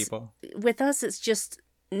treat people. With us, it's just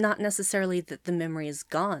not necessarily that the memory is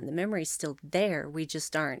gone. The memory's still there. We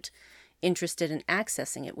just aren't interested in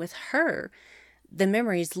accessing it. With her, the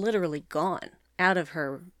memory is literally gone out of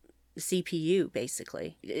her CPU,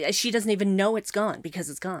 basically. She doesn't even know it's gone because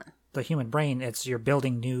it's gone. The human brain, you're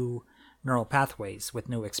building new neural pathways with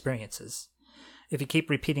new experiences. If you keep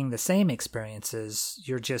repeating the same experiences,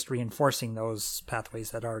 you're just reinforcing those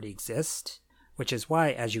pathways that already exist, which is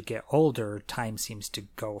why as you get older, time seems to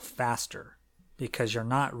go faster, because you're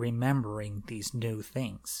not remembering these new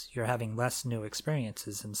things. You're having less new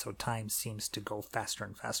experiences, and so time seems to go faster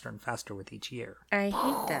and faster and faster with each year. I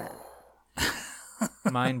hate that.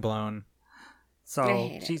 Mind blown.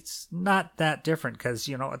 So she's not that different because,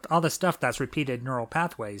 all the stuff that's repeated neural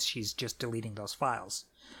pathways, she's just deleting those files.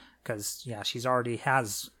 Because, she's already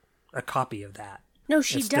has a copy of that. No,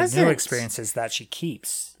 she doesn't. The new experiences that she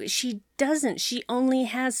keeps. She doesn't. She only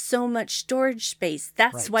has so much storage space.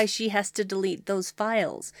 That's why she has to delete those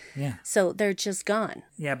files. Yeah. So they're just gone.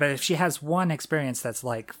 Yeah, but if she has one experience that's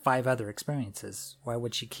like 5 other experiences, why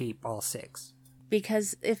would she keep all 6?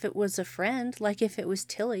 Because if it was a friend, like if it was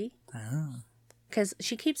Tilly. Oh. Because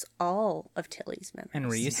she keeps all of Tilly's memories.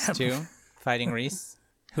 And Reese, too. Fighting Reese.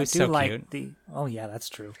 Who's so like cute. Oh, yeah, that's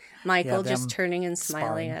true. Michael just turning and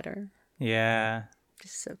smiling at her. Yeah.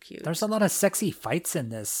 Just so cute. There's a lot of sexy fights in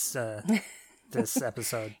this this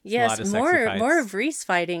episode. Yes, more of Reese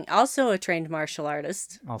fighting. Also a trained martial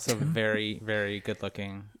artist. Also very, very good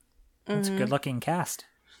looking. It's a good looking cast.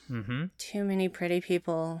 Mm-hmm. Too many pretty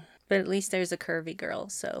people. But at least there's a curvy girl,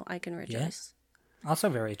 so I can rejoice. Yeah. Also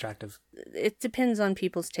very attractive. It depends on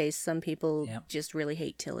people's taste. Some people just really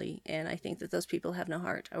hate Tilly, and I think that those people have no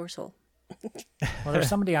heart or soul. Well, there's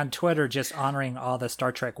somebody on Twitter just honoring all the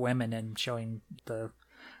Star Trek women and showing the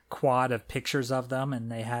quad of pictures of them, and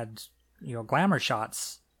they had, glamour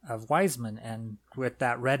shots of Wiseman, and with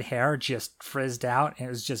that red hair just frizzed out, and it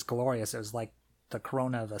was just glorious. It was like the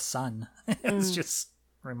corona of a sun. It was just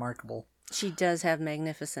remarkable. She does have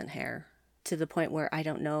magnificent hair, to the point where I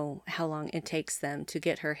don't know how long it takes them to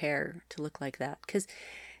get her hair to look like that. Because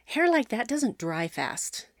hair like that doesn't dry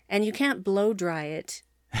fast. And you can't blow dry it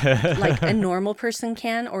like a normal person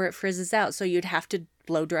can, or it frizzes out. So you'd have to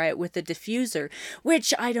blow dry it with a diffuser,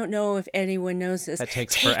 which I don't know if anyone knows this. That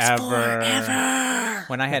takes forever.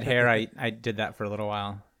 When I had hair, I did that for a little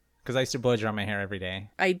while. Because I used to blow dry my hair every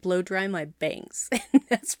day. I blow dry my bangs.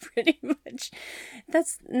 That's pretty much...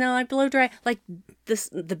 I blow dry like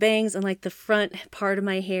the bangs and like the front part of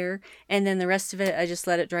my hair. And then the rest of it, I just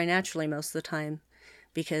let it dry naturally most of the time.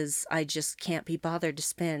 Because I just can't be bothered to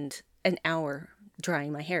spend an hour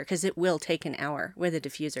drying my hair. Because it will take an hour with a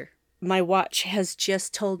diffuser. My watch has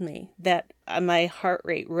just told me that my heart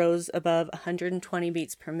rate rose above 120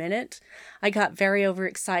 beats per minute. I got very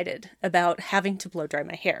overexcited about having to blow dry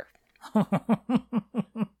my hair.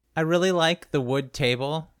 I really like the wood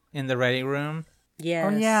table in the ready room.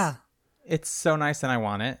 Yes. Oh, yeah. It's so nice and I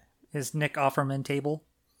want it. His Nick Offerman table.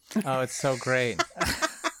 Oh, it's so great.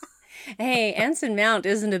 Hey, Anson Mount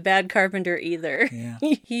isn't a bad carpenter either. Yeah.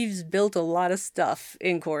 He's built a lot of stuff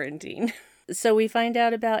in quarantine. So we find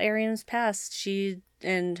out about Airiam's past. She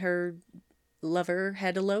and her lover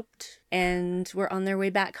had eloped and were on their way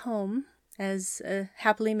back home as a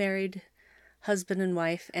happily married husband and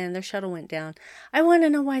wife, and their shuttle went down. I want to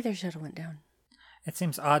know why their shuttle went down. It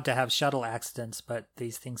seems odd to have shuttle accidents, but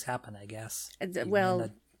these things happen, I guess. Well, in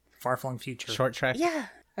the far-flung future. Short trek? yeah.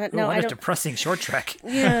 Ooh, No, what I a don't. depressing short trek.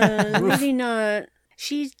 Yeah, really not.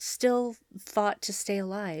 She still fought to stay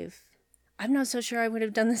alive. I'm not so sure I would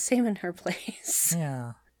have done the same in her place.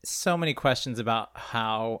 Yeah. So many questions about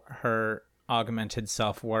how her augmented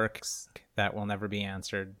self works that will never be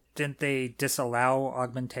answered. Didn't they disallow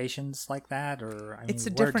augmentations like that, or It's a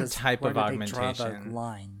where different type where of do they draw augmentation. the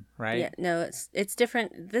line? Right? Yeah, no, it's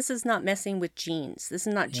different. This is not messing with genes. This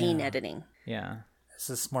is not gene Yeah. editing. Yeah. This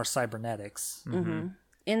is more cybernetics. Mm-hmm.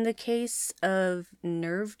 In the case of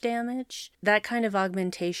nerve damage, that kind of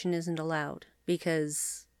augmentation isn't allowed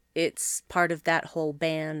because it's part of that whole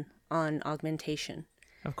ban on augmentation.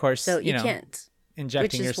 Of course, So you can't. injecting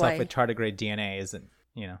which is yourself why- with tardigrade DNA isn't,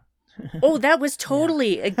 Oh, that was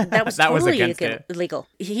totally That was totally against it. illegal.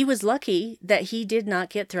 He was lucky that he did not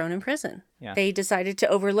get thrown in prison. Yeah. They decided to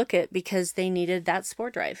overlook it because they needed that spore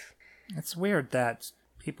drive. It's weird that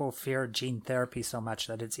people fear gene therapy so much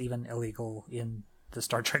that it's even illegal in the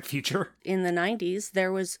Star Trek future. In the 90s,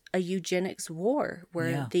 there was a eugenics war where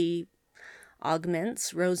Yeah. the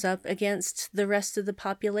augments rose up against the rest of the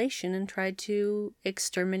population and tried to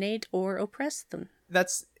exterminate or oppress them.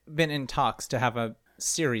 That's been in talks to have a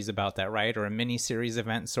series about that, right? Or a mini-series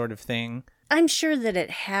event sort of thing. I'm sure that it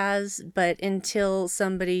has, but until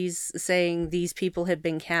somebody's saying these people have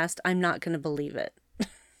been cast, I'm not going to believe it.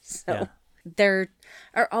 So Yeah. there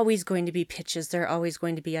are always going to be pitches, there are always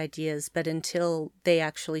going to be ideas, but until they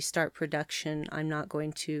actually start production, I'm not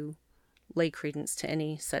going to lay credence to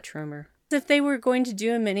any such rumor. If they were going to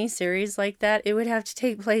do a mini-series like that, it would have to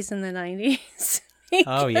take place in the 90s.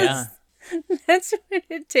 Oh, yeah. That's when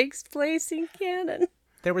it takes place in canon.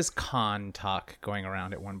 There was con talk going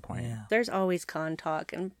around at one point. Yeah. There's always Khan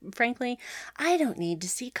talk, and frankly, I don't need to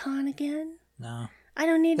see Khan again. No. I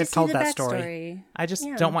don't need They've to see told the that backstory. story. I just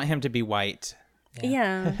Yeah. don't want him to be white.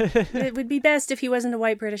 Yeah. It would be best if he wasn't a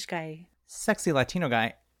white British guy. Sexy Latino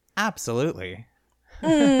guy? Absolutely.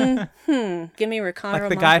 Give me Rakana Like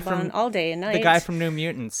the guy Montalban from- all day and night. The guy from New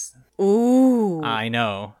Mutants. Ooh. I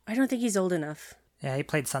know. I don't think he's old enough. Yeah, he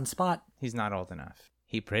played Sunspot. He's not old enough.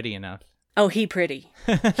 He pretty enough. Oh, he pretty.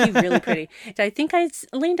 He really pretty. I think I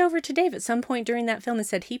leaned over to Dave at some point during that film and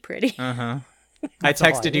said, he pretty. I That's a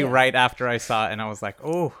lot, texted you yeah. right after I saw it, and I was like,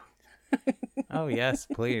 oh. Oh, yes,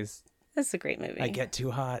 please. That's a great movie. I get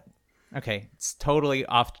too hot. Okay, it's totally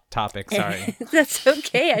off topic. Sorry. That's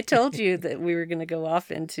okay. I told you that we were going to go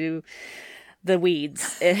off into the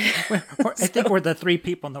weeds. I think we're the three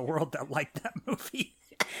people in the world that like that movie.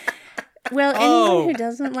 Well, Oh. anyone who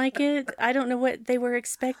doesn't like it, I don't know what they were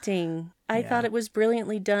expecting. I thought it was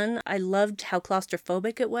brilliantly done. I loved how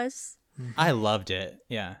claustrophobic it was. I loved it.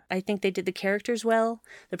 Yeah. I think they did the characters well.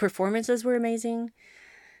 The performances were amazing.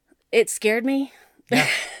 It scared me. Yeah.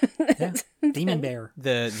 Yeah. Demon Bear.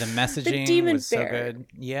 The messaging demon was so bear. good.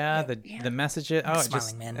 Yeah, the messages. Oh, it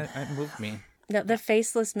just Smiling man. it moved me. No, the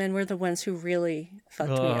faceless men were the ones who really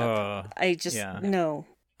fucked me Ugh. up. I just, Yeah. no.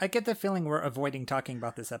 I get the feeling we're avoiding talking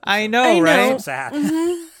about this episode. I know, I know. right? So sad.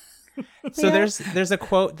 So Yeah. there's a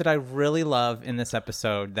quote that I really love in this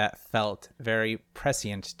episode that felt very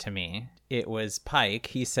prescient to me. It was Pike.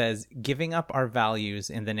 He says, "Giving up our values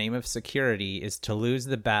in the name of security is to lose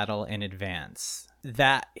the battle in advance."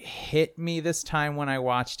 That hit me this time when I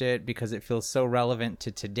watched it because it feels so relevant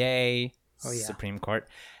to today. Oh, yeah. Supreme Court.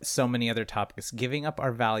 So many other topics. Giving up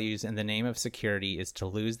our values in the name of security is to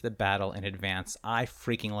lose the battle in advance. I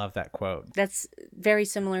freaking love that quote. That's very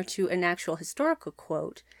similar to an actual historical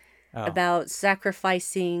quote Oh. about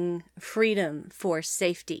sacrificing freedom for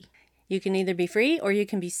safety. You can either be free or you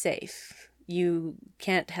can be safe. You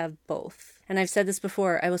can't have both. And I've said this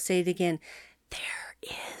before, I will say it again. There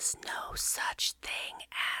is no such thing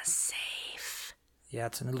as safe. Yeah,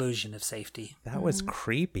 it's an illusion of safety. That was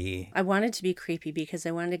creepy. I wanted to be creepy because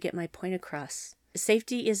I wanted to get my point across.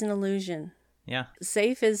 Safety is an illusion. Yeah.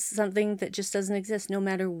 Safe is something that just doesn't exist. No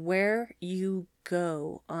matter where you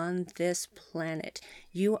go on this planet,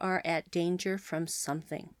 you are at danger from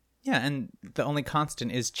something. Yeah, and the only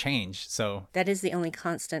constant is change. So, That is the only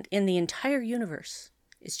constant in the entire universe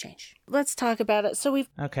is change. Let's talk about it. So we've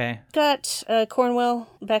okay. got Cornwell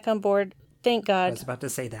back on board. Thank I God. was about to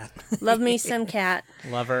say that. Love me some cat.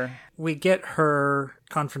 Lover. We get her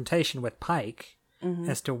confrontation with Pike,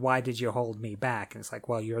 as to why did you hold me back? And it's like,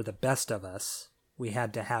 well, you're the best of us. We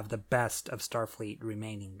had to have the best of Starfleet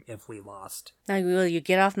remaining if we lost. Now, will you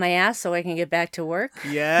get off my ass so I can get back to work?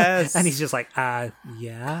 Yes. And he's just like,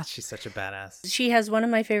 yeah. She's such a badass. She has one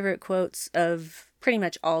of my favorite quotes of pretty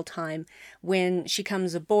much all time when she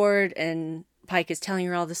comes aboard and Pike is telling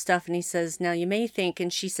her all this stuff and he says, now you may think,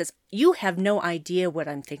 and she says, you have no idea what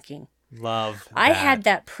I'm thinking. Love that. I had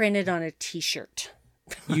that printed on a t-shirt.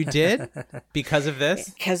 You did? Because of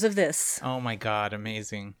this? Because of this. Oh my God,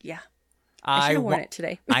 amazing. Yeah. I should have worn it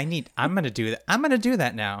today. I'm going to do that. I'm going to do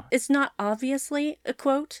that now. It's not obviously a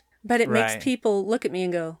quote, but it makes people look at me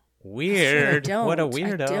and go, weird. What a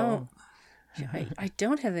weirdo. I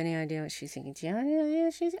don't have any idea what she's thinking. Yeah,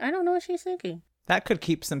 I don't know what she's thinking. That could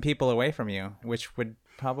keep some people away from you, which would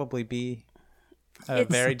probably be a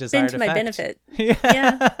It's very desired been to effect. my benefit.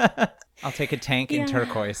 Yeah. I'll take a tank in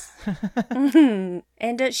turquoise.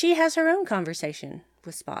 And she has her own conversation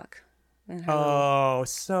with Spock. Oh,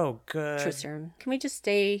 so good. Truth serum. Can we just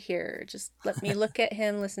stay here? Just let me look at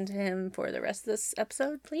him, listen to him for the rest of this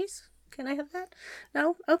episode, please? Can I have that?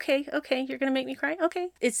 No? Okay. You're going to make me cry? Okay.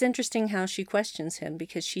 It's interesting how she questions him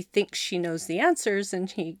because she thinks she knows the answers and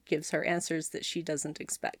he gives her answers that she doesn't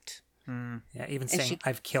expect. Yeah, even saying,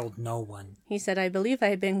 I've killed no one. He said, I believe I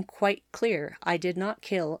have been quite clear. I did not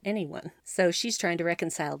kill anyone. So she's trying to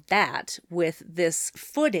reconcile that with this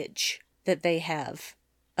footage that they have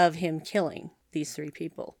of him killing these 3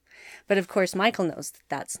 people. But of course, Michael knows that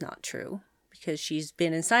that's not true because she's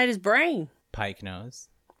been inside his brain. Pike knows.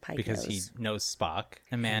 Pike because knows. he knows Spock.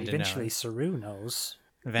 Amanda eventually, knows. Saru knows.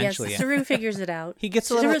 Eventually, yes, Saru figures it out. He gets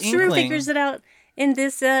a little Saru inkling. figures it out in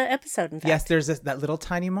this episode, in fact. Yes, there's that little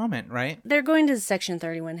tiny moment, right? They're going to Section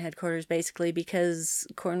 31 headquarters, basically, because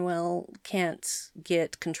Cornwell can't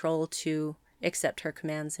get Control to accept her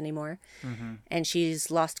commands anymore. Mm-hmm. And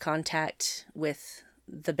she's lost contact with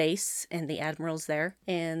the base and the admirals there.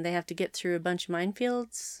 And they have to get through a bunch of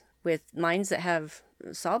minefields with mines that have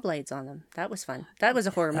saw blades on them. That was fun. That was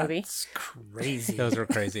a horror movie. That's crazy. Those were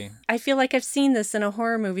crazy. I feel like I've seen this in a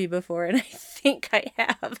horror movie before, and I think I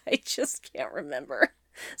have. I just can't remember.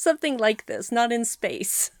 Something like this, not in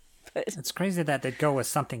space. But it's crazy that they'd go with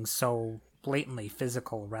something so blatantly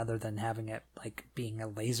physical rather than having it like being a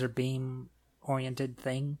laser beam oriented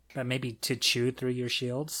thing, but maybe to chew through your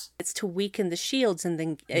shields. It's to weaken the shields and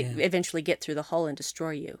then eventually get through the hull and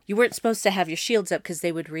destroy you. You weren't supposed to have your shields up because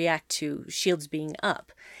they would react to shields being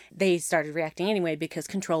up. They started reacting anyway because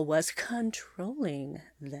Control was controlling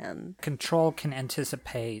them. Control can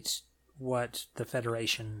anticipate what the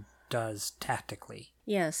Federation does tactically.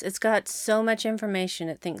 Yes, it's got so much information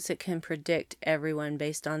it thinks it can predict everyone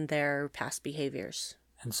based on their past behaviors.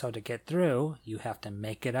 And so to get through, you have to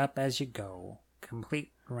make it up as you go.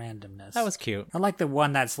 Complete randomness. That was cute. I like the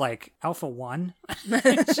one that's like Alpha 1.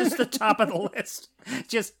 It's just the top of the list.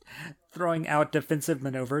 Just throwing out defensive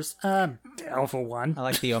maneuvers. Alpha 1. I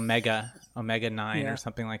like the Omega 9 or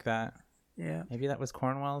something like that. Yeah. Maybe that was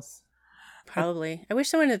Cornwell's. Probably. I wish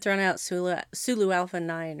someone had thrown out Sulu Alpha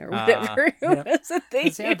 9 or whatever. Was a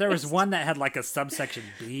thing. Yeah, there was one that had like a subsection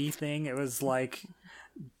B thing. It was like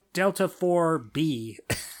Delta 4B.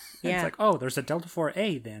 Yeah. It's like, oh, there's a Delta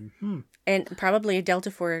 4A then. And probably a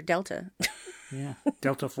Delta 4 Delta. Yeah,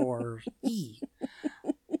 Delta 4E.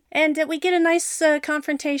 And we get a nice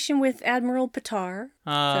confrontation with Admiral Patar.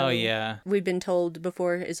 Oh, yeah. We've been told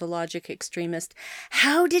before is a logic extremist.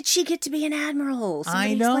 How did she get to be an admiral?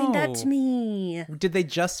 Somebody explain that to me. Did they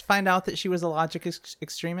just find out that she was a logic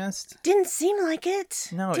extremist? Didn't seem like it.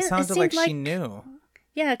 No, it sounded like she knew.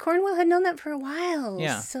 Yeah, Cornwell had known that for a while.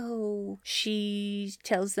 Yeah. So she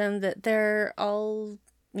tells them that they're all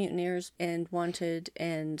mutineers and wanted,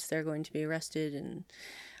 and they're going to be arrested, and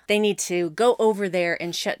they need to go over there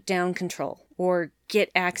and shut down Control or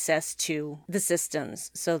get access to the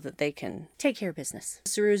systems so that they can take care of business.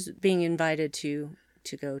 Saru's being invited to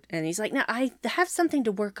go, and he's like, no, I have something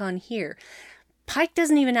to work on here. Pike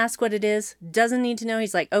doesn't even ask what it is, doesn't need to know.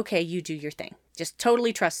 He's like, okay, you do your thing. Just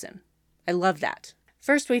totally trust him. I love that.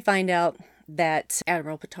 First, we find out that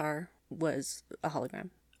Admiral Patar was a hologram.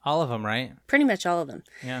 All of them, right? Pretty much all of them.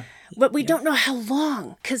 Yeah. But we don't know how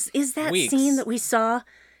long, because is that Weeks. scene that we saw...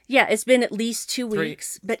 Yeah, it's been at least 2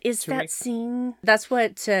 weeks. But is that scene... That's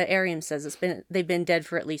what Airiam says. They've been dead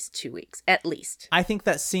for at least 2 weeks. At least. I think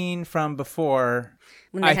that scene from before...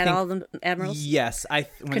 When they had all the admirals? Yes. When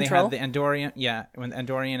Control? they had the Andorian... Yeah, when the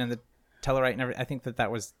Andorian and the Tellarite and everything, I think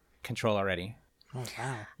that was Control already. Oh,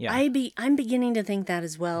 wow. Yeah. I'm beginning to think that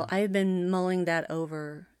as well. I've been mulling that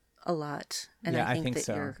over a lot. And Yeah, I think that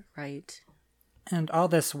so. you're right. And all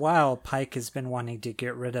this while, Pike has been wanting to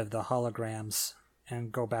get rid of the holograms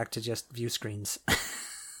and go back to just view screens.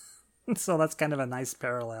 So that's kind of a nice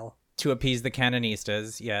parallel. To appease the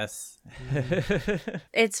canonistas, yes.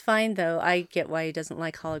 It's fine, though. I get why he doesn't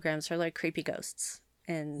like holograms. They're like creepy ghosts.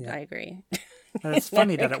 And I agree. And it's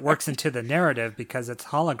funny that it works into the narrative because it's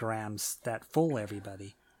holograms that fool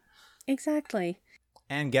everybody. Exactly.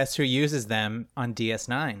 And guess who uses them on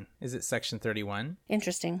DS9? Is it Section 31?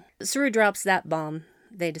 Interesting. Saru drops that bomb.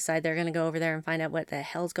 They decide they're going to go over there and find out what the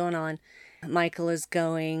hell's going on. Michael is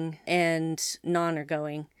going, and Non are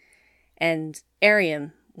going. And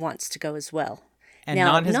Airiam wants to go as well. And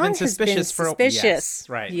now, Non has been suspicious for... Yes,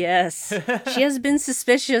 right. Yes. She has been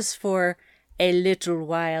suspicious for a little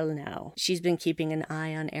while now. She's been keeping an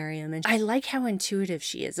eye on Airiam, and I like how intuitive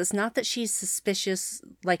she is. It's not that she's suspicious,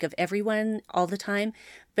 like, of everyone all the time,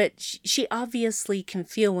 but she obviously can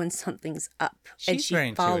feel when something's up, and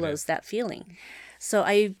she follows that feeling. So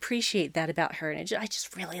I appreciate that about her, and I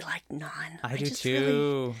just really like Non. I do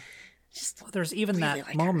too. Well, there's even really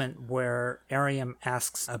that moment where Airiam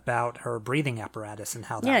asks about her breathing apparatus and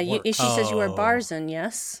how that works. She says you are Barzan,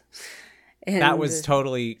 yes. And that was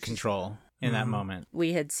totally control in that moment.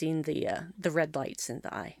 We had seen the red lights in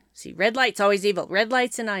the eye. See, red lights always evil. Red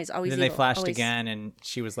lights in eyes always evil. Then they flashed again, and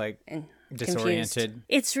she was like disoriented. Confused.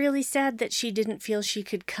 It's really sad that she didn't feel she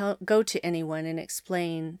could go to anyone and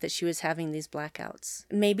explain that she was having these blackouts.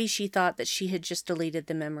 Maybe she thought that she had just deleted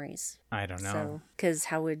the memories. I don't know. So, because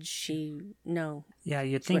how would she know? Yeah,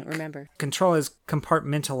 you'd she think wouldn't remember. Control is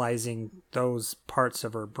compartmentalizing those parts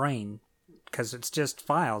of her brain because it's just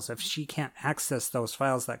files. If she can't access those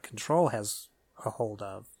files that Control has a hold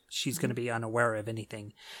of, she's going to be unaware of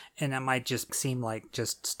anything. And it might just seem like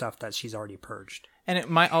just stuff that she's already purged. And it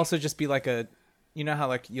might also just be like you know how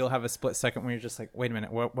like you'll have a split second where you're just like, wait a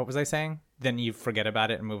minute, what was I saying? Then you forget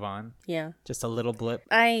about it and move on. Yeah. Just a little blip.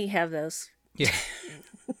 I have those. Yeah.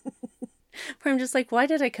 Where I'm just like, why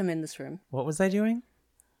did I come in this room? What was I doing?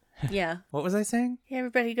 Yeah. What was I saying? Yeah,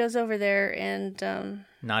 everybody goes over there and...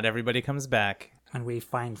 Not everybody comes back. And we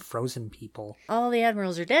find frozen people. All the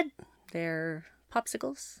admirals are dead. They're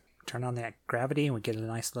popsicles. Turn on that gravity and we get a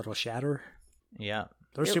nice little shatter. Yeah.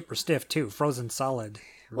 They're super stiff too, frozen solid.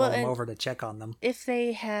 Roll them over to check on them. If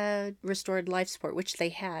they had restored life support, which they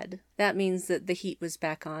had, that means that the heat was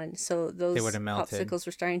back on. So those popsicles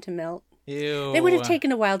were starting to melt. Ew. They would have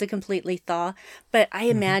taken a while to completely thaw, but I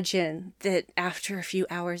imagine that after a few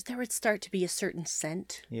hours, there would start to be a certain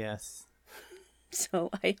scent. Yes. So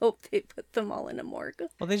I hope they put them all in a morgue.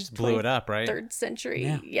 Well, they just blew it up, right? 3rd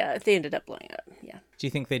century. Yeah, they ended up blowing it up. Yeah. Do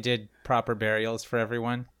you think they did proper burials for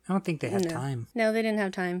everyone? I don't think they had time. No, they didn't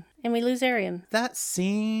have time. And we lose Airiam. That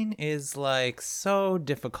scene is like so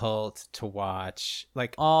difficult to watch.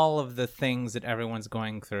 Like all of the things that everyone's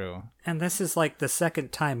going through. And this is like the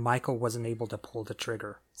second time Michael wasn't able to pull the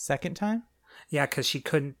trigger. Second time? Yeah, because she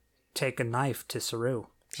couldn't take a knife to Saru.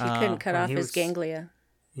 She couldn't cut off his ganglia.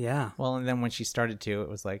 Yeah. Well, and then when she started to, it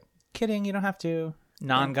was like, kidding, you don't have to.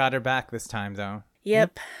 Non got her back this time, though.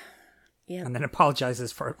 Yep. And then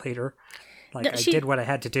apologizes for it later. Like, I did what I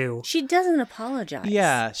had to do. She doesn't apologize.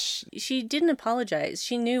 Yeah. She didn't apologize.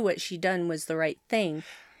 She knew what she done was the right thing.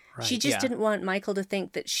 Right. She just didn't want Michael to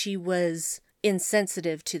think that she was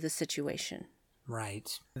insensitive to the situation.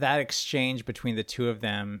 Right. That exchange between the two of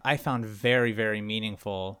them, I found very, very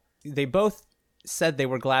meaningful. They both said they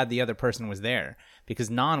were glad the other person was there because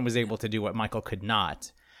Non was able to do what Michael could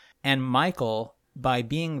not. And Michael, by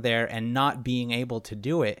being there and not being able to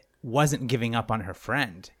do it, wasn't giving up on her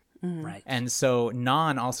friend. Mm-hmm. Right. And so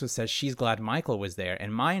Non also says she's glad Michael was there.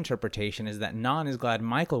 And my interpretation is that Non is glad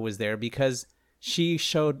Michael was there because she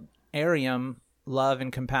showed Airiam love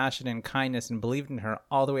and compassion and kindness and believed in her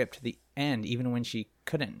all the way up to the end, even when she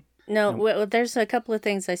couldn't. No, well, there's a couple of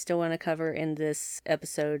things I still want to cover in this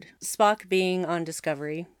episode. Spock being on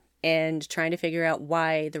Discovery and trying to figure out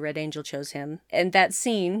why the Red Angel chose him. And that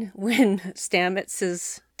scene when Stamets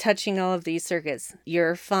is touching all of these circuits.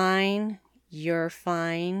 You're fine. You're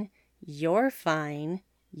fine. You're fine.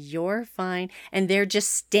 You're fine. And they're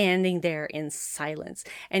just standing there in silence.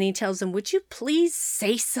 And he tells them, would you please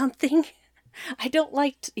say something? I don't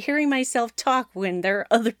like hearing myself talk when there are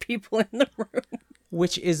other people in the room.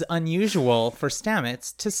 Which is unusual for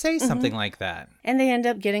Stamets to say something like that. And they end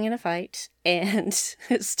up getting in a fight, and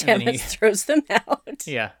Stamets throws them out.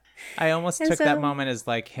 Yeah. I almost took that moment as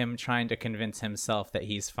like him trying to convince himself that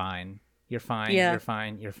he's fine. You're fine, you're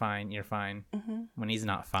fine, you're fine, you're fine. Mm-hmm. When he's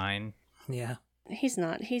not fine. Yeah. He's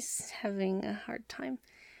not. He's having a hard time.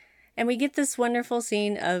 And we get this wonderful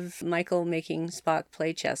scene of Michael making Spock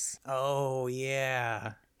play chess. Oh,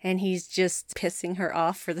 yeah. And he's just pissing her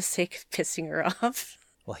off for the sake of pissing her off.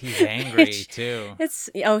 Well, he's angry too.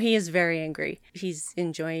 He is very angry. He's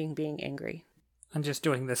enjoying being angry. I'm just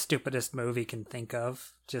doing the stupidest move he can think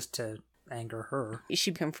of just to anger her.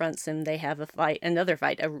 She confronts him. They have another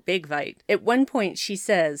fight, a big fight. At one point she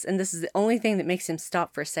says, and this is the only thing that makes him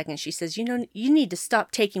stop for a second, she says, you need to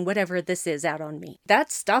stop taking whatever this is out on me.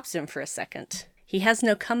 That stops him for a second. He has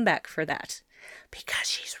no comeback for that because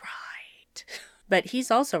she's right. But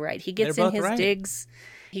he's also right. He gets in his digs.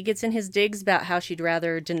 He gets in his digs about how she'd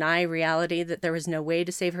rather deny reality, that there was no way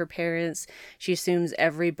to save her parents. She assumes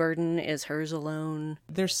every burden is hers alone.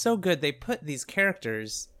 They're so good. They put these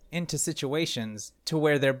characters into situations to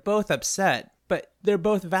where they're both upset, but they're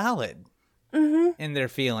both valid in their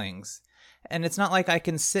feelings. And it's not like I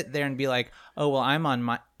can sit there and be like, oh, well, I'm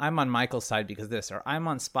on Michael's side because of this, or I'm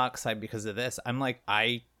on Spock's side because of this. I'm like,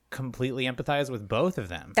 I completely empathize with both of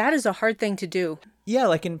them. That is a hard thing to do. Yeah,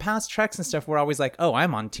 like in past Treks and stuff, we're always like, oh,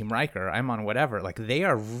 I'm on Team Riker, I'm on whatever. Like, they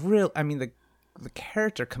are real. I mean, the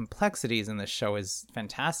character complexities in this show is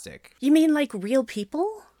fantastic. You mean like real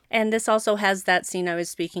people? And this also has that scene I was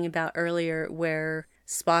speaking about earlier where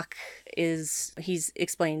Spock he's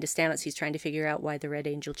explaining to Stamets, he's trying to figure out why the Red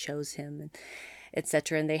Angel chose him, and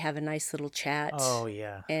etc. And they have a nice little chat. Oh,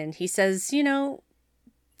 yeah. And he says,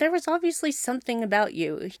 there was obviously something about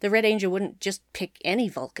you. The Red Angel wouldn't just pick any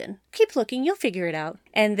Vulcan. Keep looking, you'll figure it out.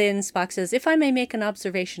 And then Spock says, if I may make an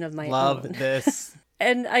observation of my own. Love this.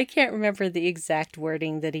 And I can't remember the exact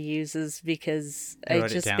wording that he uses because I'm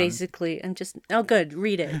just, oh good,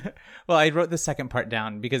 read it. Well, I wrote the second part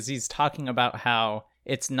down because he's talking about how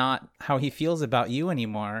it's not how he feels about you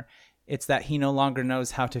anymore. It's that he no longer knows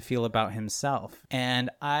how to feel about himself. And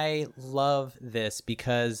I love this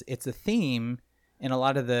because it's a theme in a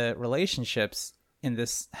lot of the relationships in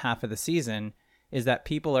this half of the season, is that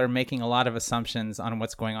people are making a lot of assumptions on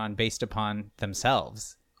what's going on based upon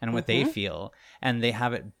themselves and what they feel. And they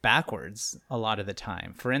have it backwards a lot of the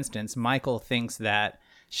time. For instance, Michael thinks that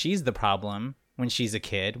she's the problem when she's a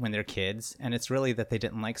kid, when they're kids, and it's really that they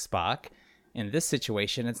didn't like Spock. In this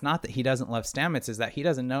situation, it's not that he doesn't love Stamets, it's that he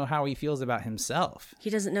doesn't know how he feels about himself.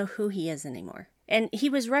 He doesn't know who he is anymore. And he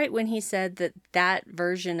was right when he said that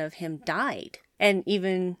version of him died. And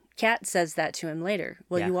even Kat says that to him later.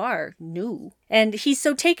 Well, you are new. And he's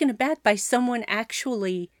so taken aback by someone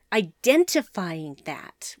actually identifying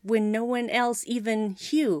that when no one else, even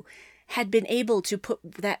Hugh, had been able to put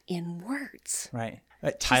that in words. Right.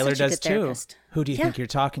 Tyler does too. Who do you think you're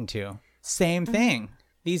talking to? Same thing.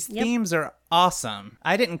 These themes are awesome.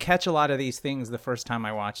 I didn't catch a lot of these things the first time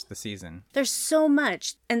I watched the season. There's so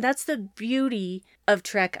much. And that's the beauty of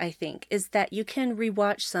Trek, I think, is that you can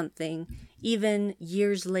rewatch something even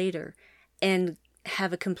years later and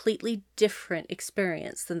have a completely different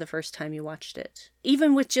experience than the first time you watched it.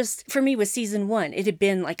 Even with for me with season 1, it had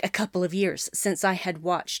been like a couple of years since I had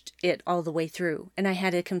watched it all the way through. And I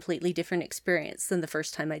had a completely different experience than the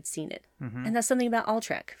first time I'd seen it. And that's something about all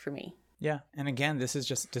Trek for me. Yeah, and again, this is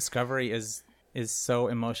just Discovery is so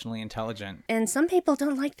emotionally intelligent. And some people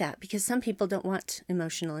don't like that because some people don't want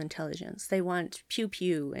emotional intelligence. They want pew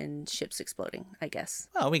pew and ships exploding, I guess.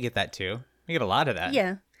 Well, we get that too. We get a lot of that.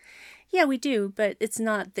 Yeah. Yeah, we do, but it's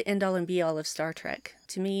not the end all and be all of Star Trek.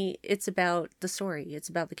 To me, it's about the story. It's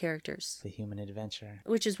about the characters. The human adventure.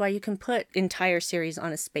 Which is why you can put entire series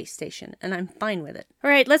on a space station, and I'm fine with it.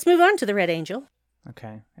 All right, let's move on to the Red Angel.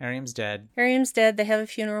 Okay, Airiam's dead. Airiam's dead. They have a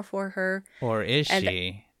funeral for her. Or is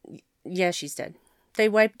she? Yeah, she's dead. They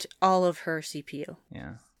wiped all of her CPU.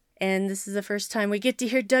 Yeah. And this is the first time we get to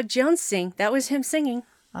hear Doug Jones sing. That was him singing.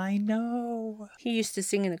 I know. He used to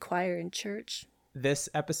sing in a choir in church. This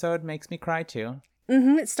episode makes me cry too.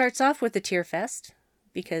 It starts off with a tear fest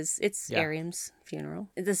because it's Airiam's funeral.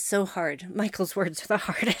 This is so hard. Michael's words are the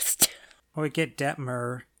hardest. We get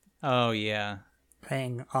Detmer. Oh, yeah.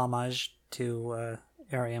 Paying homage to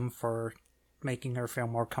Airiam for making her feel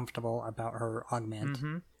more comfortable about her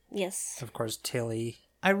augment. Yes. Of course, Tilly.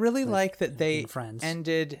 I really like that they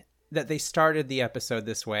started the episode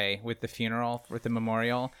this way with the funeral, with the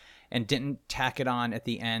memorial, and didn't tack it on at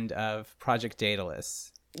the end of Project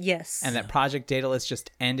Daedalus. Yes. And that Project Daedalus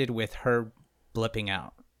just ended with her blipping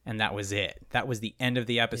out. And that was it. That was the end of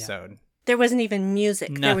the episode. Yeah. There wasn't even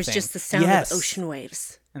music. Nothing. There was just the sound of ocean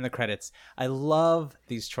waves. And the credits. I love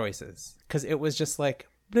these choices because it was just like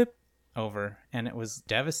blip over and it was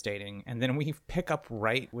devastating. And then we pick up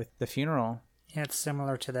right with the funeral. Yeah, it's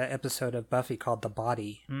similar to that episode of Buffy called The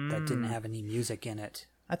Body that didn't have any music in it.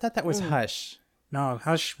 I thought that was Hush. No,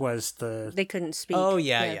 Hush was They couldn't speak. Oh,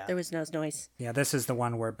 yeah. There was no noise. Yeah, this is the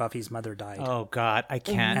one where Buffy's mother died. Oh, God, I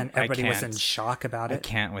can't. And everybody was in shock about it. I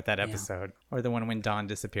can't with that episode. Or the one when Dawn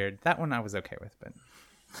disappeared. That one I was okay with,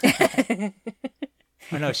 but...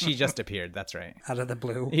 Oh, no, she just appeared. That's right. Out of the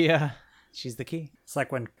blue. Yeah. She's the key. It's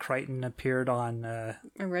like when Crichton appeared on A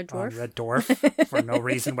Red Dwarf? Red Dwarf for no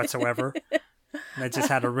reason whatsoever. They just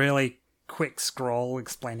had a really quick scroll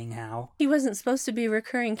explaining how. He wasn't supposed to be a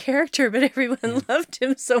recurring character, but everyone loved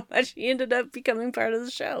him so much he ended up becoming part of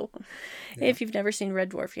the show. Yeah. If you've never seen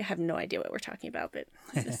Red Dwarf, you have no idea what we're talking about, but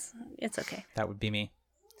it's okay. That would be me.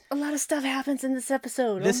 A lot of stuff happens in this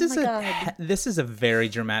episode. This is a very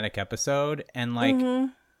dramatic episode, and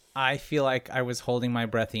I feel like I was holding my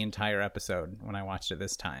breath the entire episode when I watched it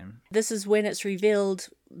this time. This is when it's revealed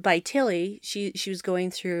by Tilly. She was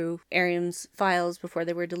going through Airiam's files before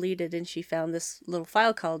they were deleted, and she found this little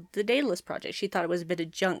file called the Daedalus Project. She thought it was a bit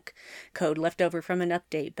of junk code left over from an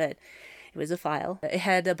update, but it was a file. It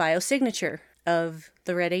had a biosignature of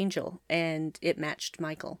the Red Angel, and it matched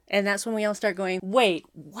Michael. And that's when we all start going, wait,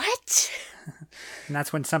 what? And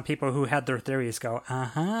that's when some people who had their theories go,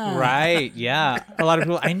 uh-huh. Right, yeah. A lot of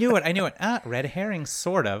people, I knew it. Red herring,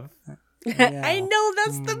 sort of. Yeah. I know,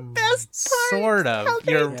 that's the best part. Sort of. How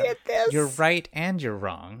they did this. You're right and you're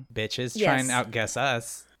wrong, bitches. Yes. Try and outguess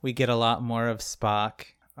us. We get a lot more of Spock.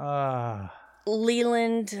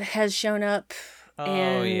 Leland has shown up.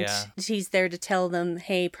 And he's there to tell them,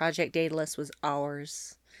 hey, Project Daedalus was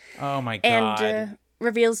ours. Oh, my God. And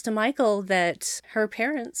reveals to Michael that her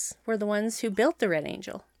parents were the ones who built the Red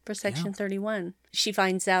Angel for Section 31. She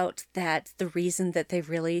finds out that the reason that they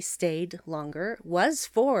really stayed longer was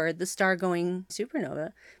for the star-going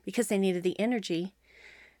supernova, because they needed the energy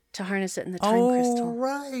to harness it in the time crystal. Oh,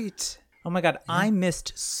 right. Oh my God, I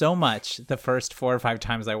missed so much the first 4 or 5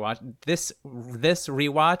 times I watched this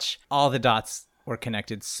rewatch. All the dots were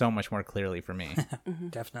connected so much more clearly for me.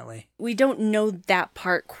 Definitely. We don't know that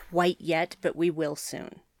part quite yet, but we will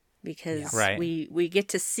soon, because we get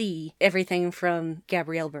to see everything from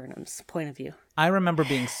Gabrielle Burnham's point of view. I remember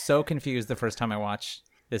being so confused the first time I watched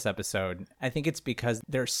this episode. I think it's because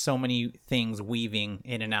there's so many things weaving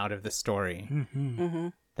in and out of the story.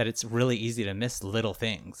 That it's really easy to miss little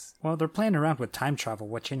things. Well, they're playing around with time travel,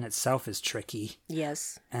 which in itself is tricky.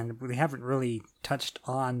 Yes. And we haven't really touched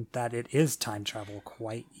on that it is time travel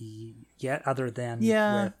quite yet, other than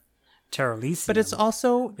with Terralisium, but it's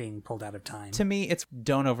also being pulled out of time. To me, it's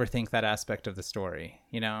don't overthink that aspect of the story,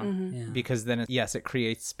 because then, it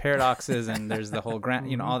creates paradoxes and there's the whole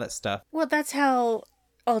all that stuff. Well, that's how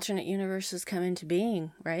alternate universes come into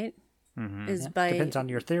being, right? Is by depends on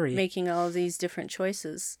your theory, making all these different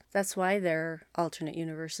choices. That's why they're alternate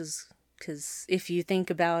universes, because if you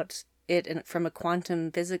think about it from a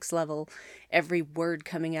quantum physics level, every word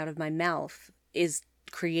coming out of my mouth is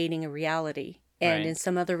creating a reality, and in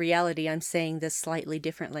some other reality I'm saying this slightly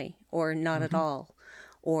differently, or not at all,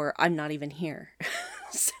 or I'm not even here.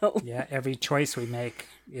 So every choice we make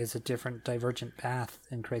is a different divergent path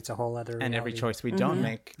and creates a whole other reality. And every choice we don't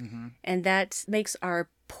make. And that makes our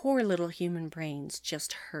poor little human brains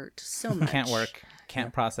just hurt so much. Can't work.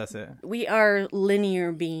 Can't process it. We are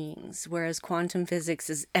linear beings, whereas quantum physics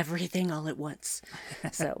is everything all at once.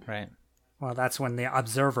 So Right. Well, that's when the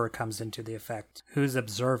observer comes into the effect. Who's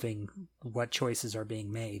observing what choices are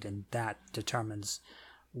being made, and that determines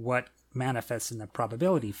what manifests in the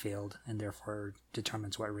probability field, and therefore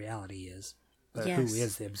determines what reality is. But who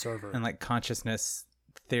is the observer? And consciousness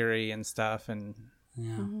theory and stuff. And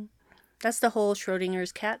that's the whole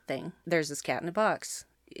Schrodinger's cat thing. There's this cat in a box.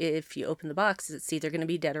 If you open the box, it's either going to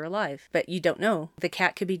be dead or alive. But you don't know. The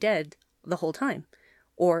cat could be dead the whole time,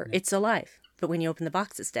 or it's alive. But when you open the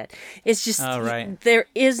box, it's dead. It's just, there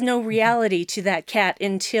is no reality to that cat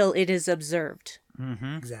until it is observed.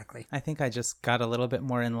 Exactly. I think I just got a little bit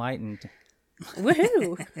more enlightened.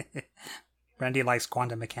 Woohoo! Brandi likes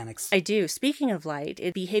quantum mechanics. I do. Speaking of light,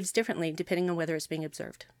 it behaves differently depending on whether it's being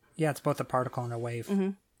observed. Yeah, it's both a particle and a wave.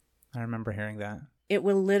 I remember hearing that. It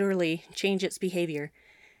will literally change its behavior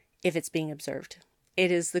if it's being observed.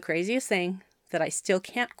 It is the craziest thing that I still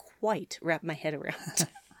can't quite wrap my head around.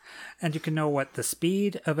 And you can know what the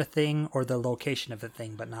speed of a thing or the location of a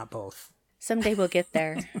thing, but not both. Someday we'll get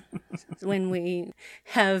there. When we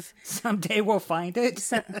have... Someday we'll find it.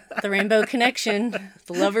 The Rainbow Connection.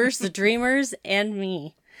 The lovers, the dreamers, and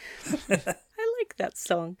me. I like that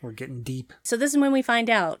song. We're getting deep. So this is when we find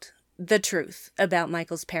out the truth about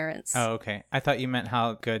Michael's parents. Oh, okay. I thought you meant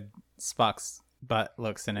how good Spock's butt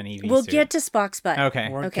looks in an EV We'll suit. get to Spock's butt. Okay.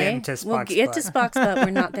 We're getting to Spock's We'll get butt. to Spock's butt. We're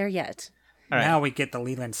not there yet. Right. Now we get the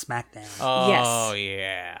Leland smackdown. Oh,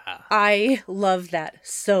 yeah. I love that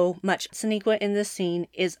so much. Sonequa in this scene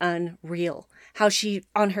is unreal. How she,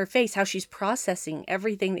 on her face, how she's processing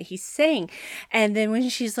everything that he's saying. And then when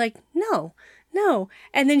she's like, no.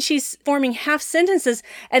 And then she's forming half sentences.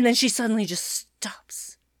 And then she suddenly just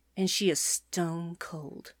stops. And she is stone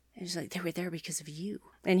cold. And she's like, they were there because of you.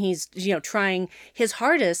 And he's, trying his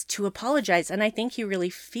hardest to apologize. And I think he really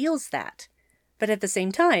feels that. But at the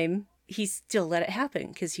same time, he still let it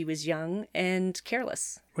happen because he was young and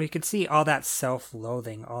careless. Well, you could see all that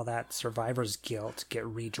self-loathing, all that survivor's guilt get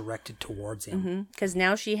redirected towards him. Because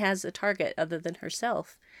now she has a target other than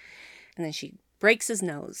herself. And then she breaks his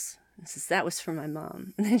nose and says, that was for my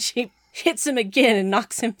mom. And then she hits him again and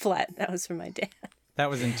knocks him flat. That was for my dad. That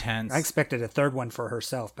was intense. I expected a third one for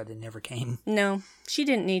herself, but it never came. No, she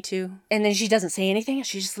didn't need to. And then she doesn't say anything.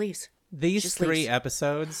 She just leaves. These three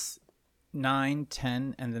episodes, 9,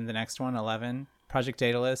 10, and then the next one, 11, Project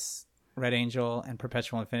Daedalus, Red Angel, and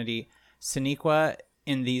Perpetual Infinity. Sonequa,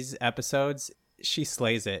 in these episodes, she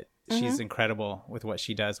slays it. She's incredible with what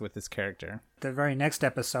she does with this character. The very next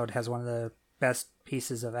episode has one of the best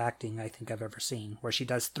pieces of acting I think I've ever seen, where she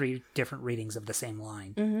does 3 different readings of the same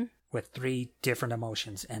line with 3 different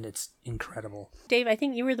emotions, and it's incredible. Dave, I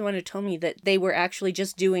think you were the one who told me that they were actually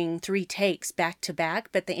just doing 3 takes back to back,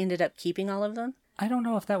 but they ended up keeping all of them. I don't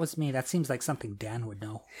know if that was me. That seems like something Dan would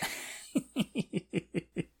know.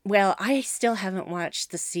 Well, I still haven't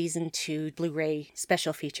watched the season 2 Blu-ray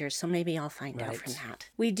special features, so maybe I'll find out from that.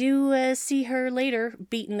 We do see her later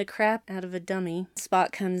beating the crap out of a dummy.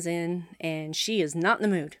 Spock comes in, and she is not in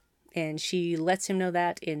the mood. And she lets him know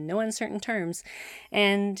that in no uncertain terms.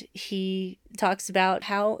 And he talks about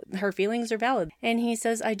how her feelings are valid. And he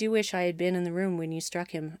says, I do wish I had been in the room when you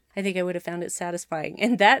struck him. I think I would have found it satisfying.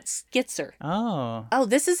 And that gets her. Oh,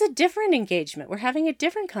 this is a different engagement. We're having a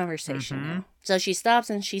different conversation now. So she stops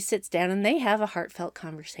and she sits down and they have a heartfelt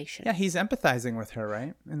conversation. Yeah, he's empathizing with her,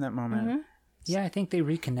 right? In that moment. Yeah, I think they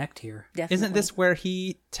reconnect here. Definitely. Isn't this where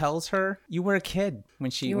he tells her, you were a kid when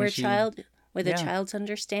she... You were a child... With a child's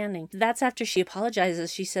understanding. That's after she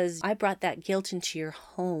apologizes. She says, I brought that guilt into your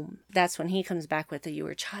home. That's when he comes back with you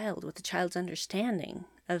were a child, with a child's understanding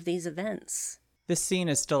of these events. This scene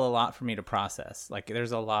is still a lot for me to process. Like,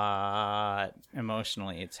 there's a lot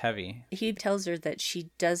emotionally. It's heavy. He tells her that she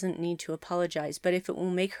doesn't need to apologize, but if it will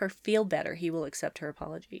make her feel better, he will accept her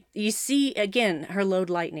apology. You see, again, her load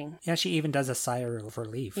lightening. Yeah, she even does a sigh of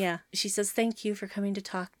relief. Yeah. She says, thank you for coming to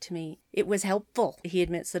talk to me. It was helpful. He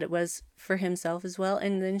admits that it was for himself as well.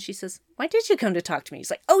 And then she says, why did you come to talk to me?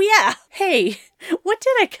 He's like, oh yeah, hey, what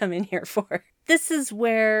did I come in here for? This is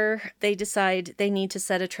where they decide they need to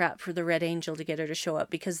set a trap for the Red Angel to get her to show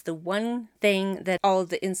up, because the one thing that all of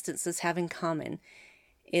the instances have in common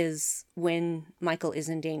is when Michael is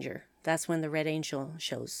in danger. That's when the Red Angel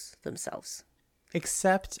shows themselves.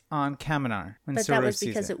 Except on Kaminar, when But Saru that was sees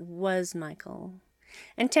because it was Michael.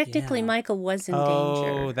 And technically Michael was in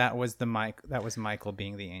danger. Oh, that was Michael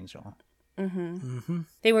being the angel.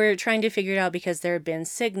 They were trying to figure it out because there had been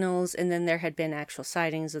signals, and then there had been actual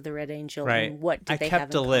sightings of the Red Angel. Right. And what did they have in I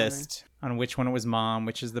kept a common? list on which one was Mom,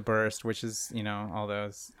 which is the burst, which is, all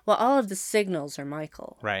those. Well, all of the signals are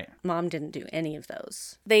Michael. Right. Mom didn't do any of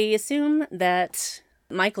those. They assume that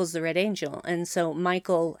Michael's the Red Angel, and so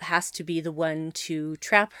Michael has to be the one to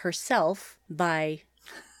trap herself by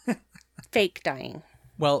fake dying.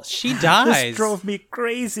 Well, she dies. This drove me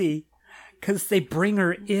crazy. Because they bring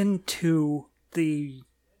her into the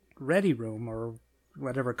ready room or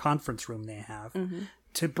whatever conference room they have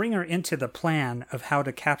to bring her into the plan of how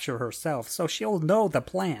to capture herself. So she'll know the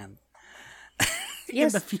plan in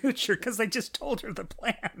the future because they just told her the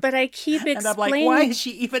plan. But I keep explaining... And I'm like, why is she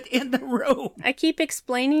even in the room? I keep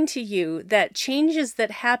explaining to you that changes that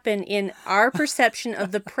happen in our perception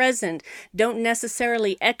of the present don't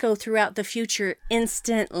necessarily echo throughout the future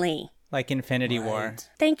instantly. Like Infinity War.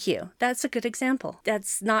 Thank you. That's a good example.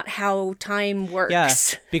 That's not how time works.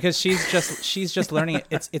 Yeah, because she's just learning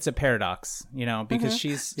it. It's a paradox, because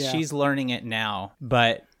she's learning it now,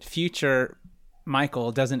 but future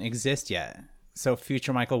Michael doesn't exist yet. So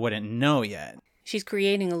future Michael wouldn't know yet. She's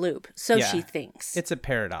creating a loop, so she thinks. It's a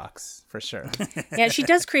paradox, for sure. Yeah, she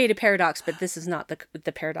does create a paradox, but this is not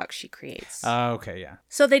the paradox she creates. Okay, yeah.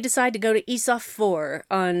 So they decide to go to Esop 4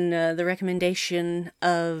 on the recommendation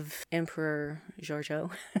of Emperor Giorgio.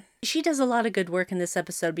 She does a lot of good work in this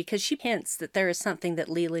episode because she hints that there is something that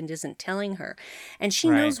Leland isn't telling her. And she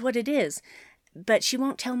knows what it is, but she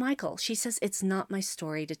won't tell Michael. She says, it's not my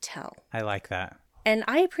story to tell. I like that. And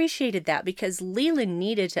I appreciated that because Leland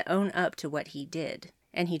needed to own up to what he did.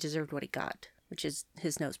 And he deserved what he got, which is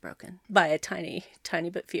his nose broken by a tiny,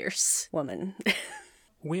 tiny but fierce woman.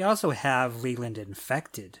 We also have Leland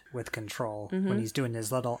infected with control when he's doing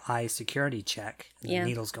his little eye security check. The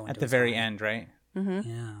needle's going at to the his very eye. end, right?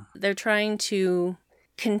 Yeah. They're trying to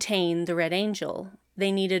contain the Red Angel.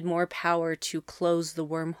 They needed more power to close the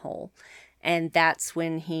wormhole. And that's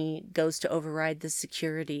when he goes to override the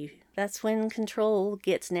security. That's when Control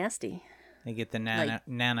gets nasty. They get the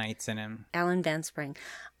nanites in him. Alan Van Sprang.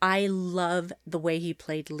 I love the way he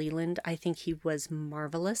played Leland. I think he was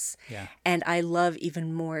marvelous. Yeah. And I love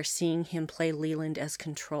even more seeing him play Leland as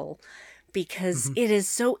Control. Because it is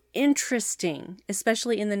so interesting,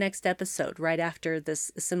 especially in the next episode, right after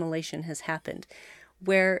this assimilation has happened,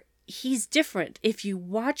 where he's different. If you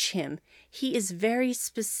watch him, he is very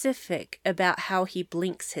specific about how he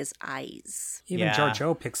blinks his eyes. Even George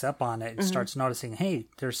O picks up on it and starts noticing, hey,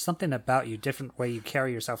 there's something about you, different way you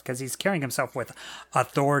carry yourself, because he's carrying himself with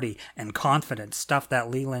authority and confidence, stuff that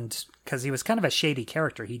Leland, because he was kind of a shady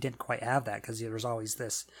character, he didn't quite have that, because there was always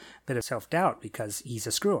this bit of self-doubt because he's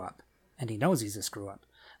a screw-up, and he knows he's a screw-up.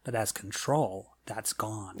 But as Control, that's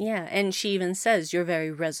gone. Yeah, and she even says, you're very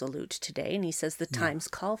resolute today. And he says, the times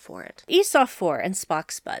call for it. Esau 4 and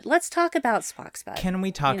Spock's butt. Let's talk about Spock's butt. Can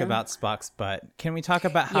we talk about Spock's butt? Can we talk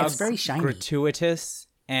about how very shiny, gratuitous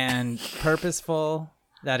and purposeful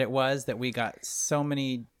that it was that we got so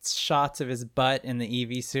many shots of his butt in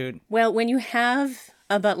the EV suit? Well, when you have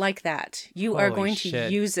a butt like that, you are going to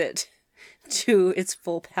use it to its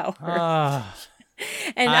full power.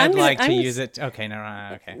 And I'd like to use it. Okay, no,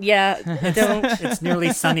 okay. Yeah, don't. It's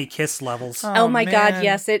nearly Sunny Kiss levels. Oh my God,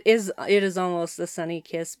 yes, it is. It is almost the Sunny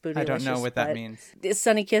Kiss. I don't know what that means.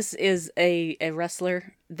 Sunny Kiss is a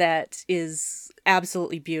wrestler that is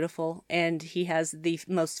absolutely beautiful, and he has the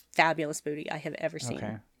most fabulous booty I have ever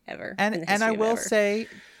seen, ever. And I will say,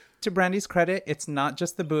 to Brandi's credit, it's not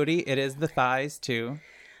just the booty; it is the thighs too.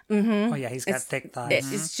 Mm-hmm. Oh yeah, he's got thick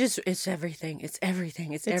thighs. It's everything. It's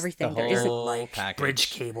everything. It's everything. The whole package.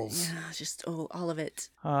 Bridge cables. Yeah, just all of it.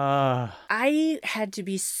 I had to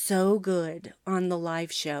be so good on the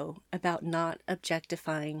live show about not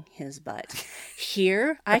objectifying his butt.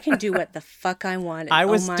 Here, I can do what the fuck I want. I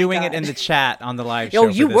was doing it in the chat on the live show. Oh,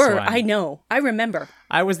 you were. I know. I remember.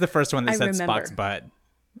 I was the first one that said Spock's butt,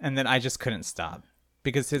 and then I just couldn't stop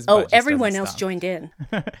because his butt just everyone doesn't else stop. Joined in.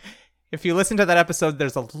 If you listen to that episode,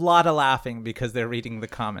 there's a lot of laughing because they're reading the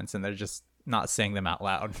comments and they're just not saying them out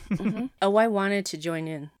loud. Oh, I wanted to join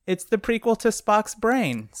in. It's the prequel to Spock's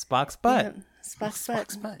brain, Spock's butt. Yeah,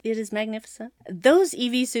 Spock's butt. It is magnificent. Those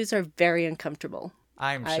EV suits are very uncomfortable.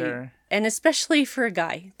 I'm sure. And especially for a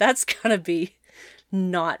guy, that's going to be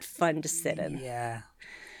not fun to sit in. Yeah.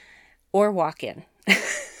 Or walk in.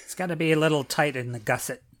 It's got to be a little tight in the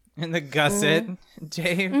gusset. In the gusset,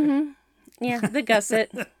 Dave? Yeah, the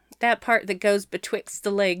gusset. That part that goes betwixt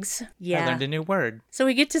the legs. Yeah. I learned a new word. So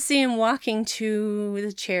we get to see him walking to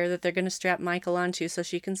the chair that they're going to strap Michael onto so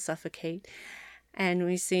she can suffocate. And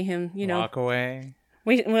we see him, walk away.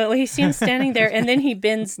 We see him standing there, and then he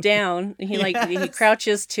bends down. And he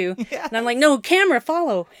crouches to. Yes. And I'm like, no, camera,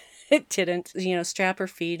 follow. It didn't. Strap her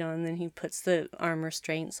feet on. Then he puts the arm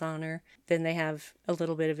restraints on her. Then they have a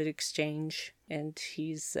little bit of an exchange. And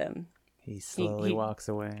he slowly walks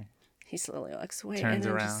away. He slowly walks away. Turns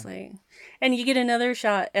and around. Just and you get another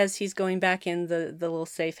shot as he's going back in the little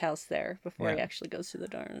safe house there before he actually goes to the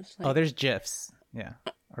door. There's GIFs. Yeah.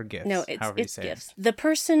 Or GIFs. No, it's GIFs. The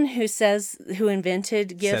person who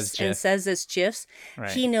invented GIFs and says it's GIFs,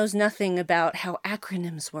 he knows nothing about how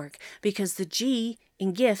acronyms work because the G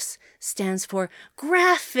in GIFs stands for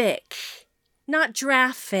graphic, not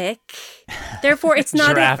graphic. Therefore, it's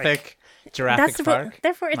not Jurassic Park.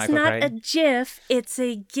 Therefore, it's Michael not Craig. a GIF, it's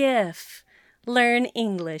a GIF. Learn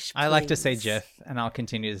English, please. I like to say GIF, and I'll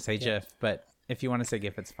continue to say GIF, but if you want to say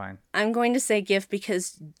GIF, it's fine. I'm going to say GIF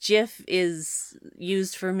because GIF is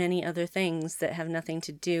used for many other things that have nothing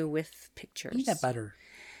to do with pictures. Peanut butter.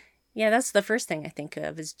 Yeah, that's the first thing I think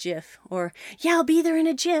of is GIF. Or, I'll be there in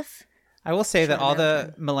a GIF. I will say that all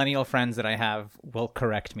the millennial friends that I have will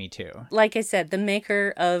correct me too. Like I said, the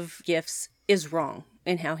maker of GIFs is wrong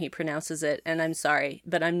in how he pronounces it, and I'm sorry,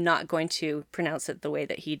 but I'm not going to pronounce it the way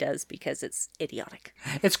that he does because it's idiotic.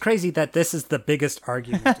 It's crazy that this is the biggest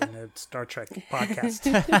argument in a Star Trek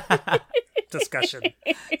podcast discussion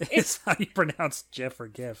is how you pronounce GIF or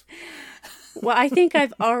GIF. Well, I think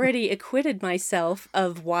I've already acquitted myself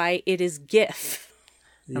of why it is GIF.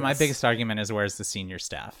 Yes. And my biggest argument is where's the senior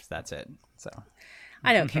staff? That's it. So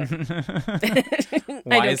I don't care.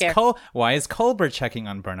 Why is Culber checking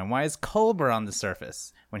on Burnham? Why is Culber on the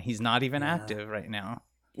surface when he's not even active right now?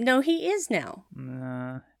 No, he is now.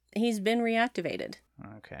 He's been reactivated.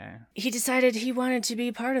 Okay. He decided he wanted to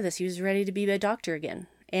be part of this. He was ready to be a doctor again.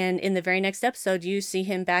 And in the very next episode, you see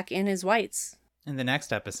him back in his whites. In the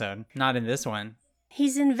next episode, not in this one.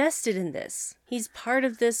 He's invested in this. He's part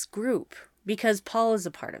of this group because Paul is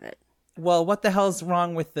a part of it. Well, what the hell's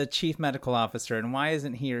wrong with the chief medical officer, and why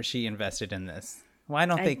isn't he or she invested in this? Why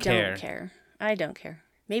don't they care? I don't care. I don't care.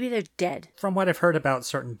 Maybe they're dead. From what I've heard about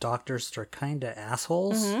certain doctors, they're kind of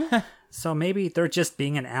assholes. Mm-hmm. So maybe they're just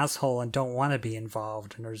being an asshole and don't want to be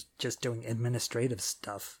involved and are just doing administrative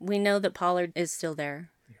stuff. We know that Pollard is still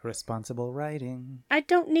there. Irresponsible writing. I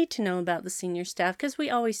don't need to know about the senior staff because we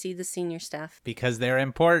always see the senior staff. Because they're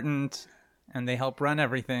important and they help run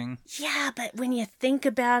everything. Yeah, but when you think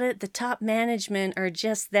about it, the top management are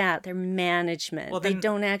just that. They're management. They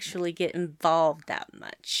don't actually get involved that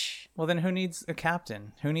much. Well, then who needs a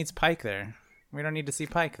captain? Who needs Pike there? We don't need to see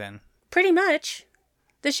Pike then. Pretty much.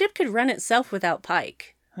 The ship could run itself without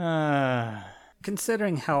Pike.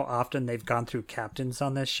 Considering how often they've gone through captains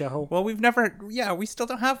on this show. Well, we still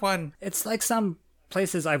don't have one. It's like some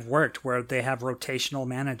places I've worked where they have rotational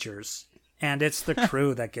managers. And it's the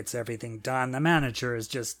crew that gets everything done. The manager is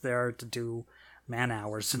just there to do man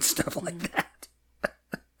hours and stuff like that.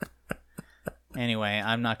 Anyway,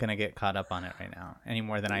 I'm not going to get caught up on it right now any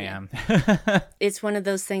more than I am. It's one of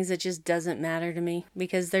those things that just doesn't matter to me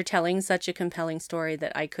because they're telling such a compelling story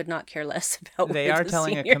that I could not care less about. They are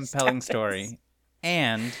telling a compelling story,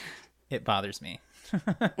 and it bothers me.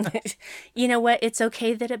 You know what? It's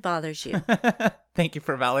okay that it bothers you. Thank you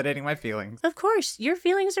for validating my feelings. Of course, your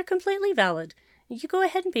feelings are completely valid. You go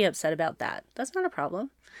ahead and be upset about that. That's not a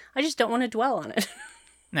problem. I just don't want to dwell on it.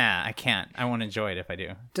 Nah, I can't. I won't enjoy it if I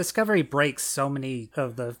do. Discovery breaks so many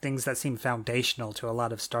of the things that seem foundational to a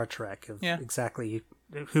lot of Star Trek, of exactly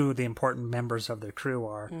who the important members of the crew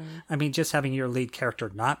are. Mm. I mean, just having your lead character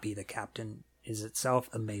not be the captain is itself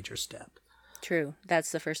a major step. True.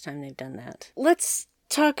 That's the first time they've done that. Let's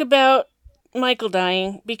talk about Michael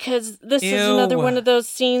dying, because this is another one of those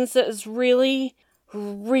scenes that is really,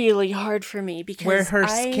 really hard for me. Because where her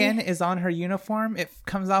skin is on her uniform, it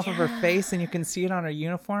comes off of her face and you can see it on her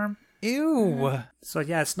uniform. Ew. So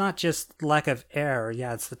yeah, it's not just lack of air.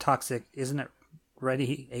 Yeah, it's the toxic, isn't it,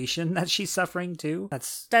 radiation that she's suffering too?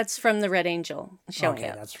 That's from the Red Angel showing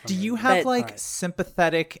up. Do you have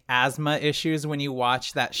sympathetic asthma issues when you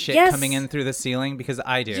watch that shit coming in through the ceiling? Because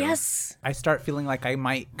I do. Yes. I start feeling like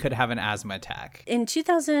I could have an asthma attack. In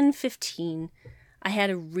 2015, I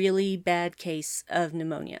had a really bad case of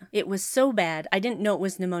pneumonia. It was so bad, I didn't know it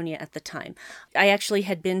was pneumonia at the time. I actually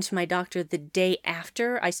had been to my doctor the day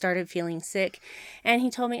after I started feeling sick, and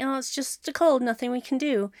he told me, oh, it's just a cold, nothing we can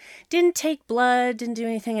do. Didn't take blood, didn't do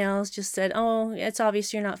anything else, just said, oh, it's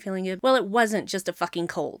obvious you're not feeling good. Well, it wasn't just a fucking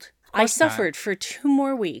cold. I suffered for 2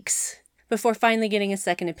 more weeks before finally getting a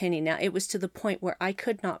second opinion. Now, it was to the point where I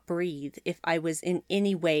could not breathe if I was in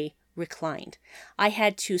any way reclined. I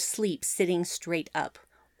had to sleep sitting straight up,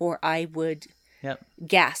 or I would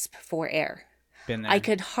gasp for air. Been there. I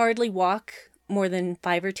could hardly walk more than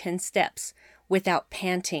 5 or 10 steps without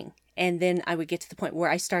panting. And then I would get to the point where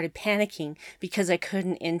I started panicking because I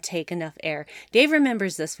couldn't intake enough air. Dave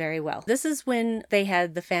remembers this very well. This is when they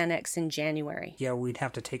had the FanX in January. Yeah, we'd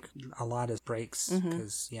have to take a lot of breaks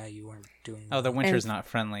because, you weren't doing Oh, the winter's not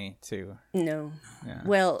friendly to... No. Yeah.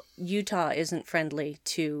 Well, Utah isn't friendly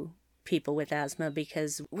to people with asthma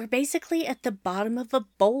because we're basically at the bottom of a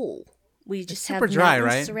bowl. We just have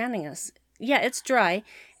mountains surrounding us. Yeah, it's dry.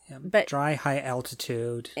 But dry, high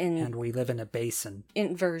altitude, and we live in a basin.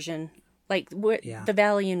 Inversion. Like, the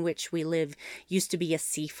valley in which we live used to be a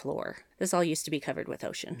seafloor. This all used to be covered with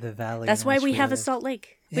ocean. The valley. That's why we have a Salt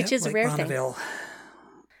Lake, which is a rare Bonneville.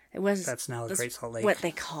 thing. That's now the Great Salt Lake. What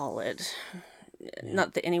they call it. Yeah.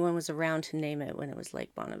 Not that anyone was around to name it when it was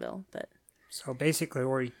Lake Bonneville, but... So basically,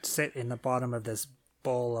 we sit in the bottom of this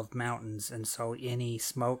bowl of mountains, and so any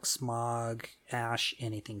smoke, smog, ash,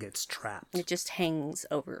 anything gets trapped. It just hangs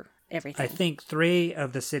over everything. I think 3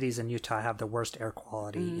 of the cities in Utah have the worst air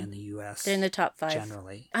quality in the U.S. They're in the top 5.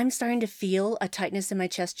 Generally. I'm starting to feel a tightness in my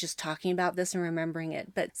chest just talking about this and remembering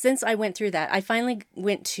it. But since I went through that, I finally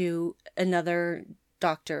went to another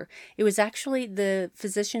doctor. It was actually the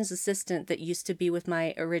physician's assistant that used to be with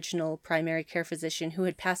my original primary care physician who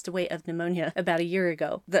had passed away of pneumonia about a year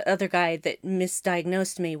ago. The other guy that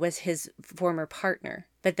misdiagnosed me was his former partner.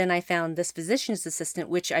 But then I found this physician's assistant,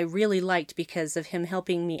 which I really liked because of him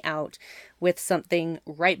helping me out with something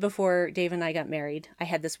right before Dave and I got married. I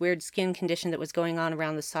had this weird skin condition that was going on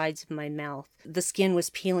around the sides of my mouth. The skin was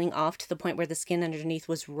peeling off to the point where the skin underneath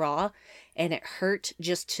was raw, and it hurt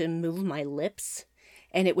just to move my lips.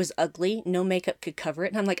 And it was ugly. No makeup could cover it.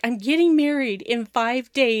 And I'm like, I'm getting married in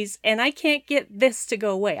 5 days and I can't get this to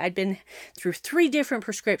go away. I'd been through 3 different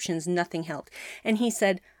prescriptions. Nothing helped. And he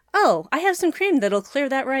said, oh, I have some cream that'll clear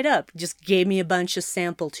that right up. Just gave me a bunch of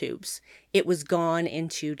sample tubes. It was gone in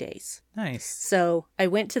 2 days. Nice. So I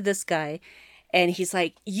went to this guy And he's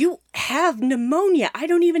like, you have pneumonia. I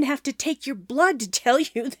don't even have to take your blood to tell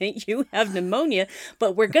you that you have pneumonia,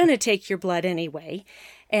 but we're going to take your blood anyway.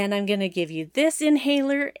 And I'm going to give you this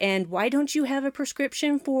inhaler. And why don't you have a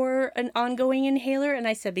prescription for an ongoing inhaler? And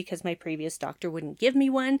I said, because my previous doctor wouldn't give me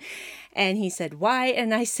one. And he said, why?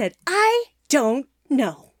 And I said, I don't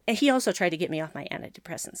know. And he also tried to get me off my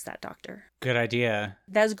antidepressants, that doctor. Good idea.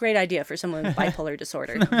 That was a great idea for someone with bipolar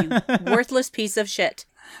disorder. You worthless piece of shit.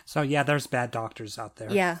 So yeah, there's bad doctors out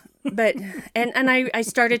there. Yeah, but, and I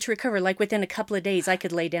started to recover. Like within a couple of days, I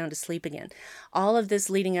could lay down to sleep again. All of this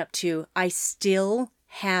leading up to, I still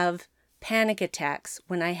have panic attacks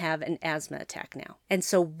when I have an asthma attack now. And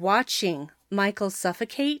so watching Michael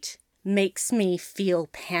suffocate makes me feel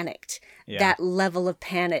panicked. Yeah. That level of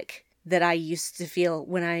panic that I used to feel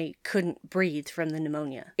when I couldn't breathe from the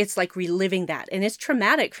pneumonia. It's like reliving that. And it's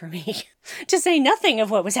traumatic for me, to say nothing of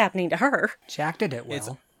what was happening to her. She acted it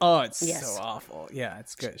well. It's so awful. Yeah,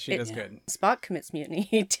 it's good. She does good. Spock commits mutiny.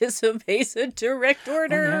 He disobeys a direct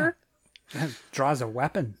order. Oh, yeah. Draws a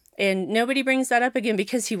weapon. And nobody brings that up again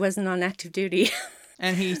because he wasn't on active duty.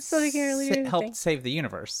 And he so really helped save the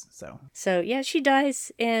universe. So yeah, she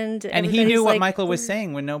dies, and he knew what Michael was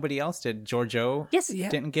saying when nobody else did. Giorgio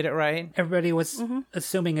didn't get it right. Everybody was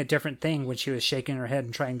assuming a different thing when she was shaking her head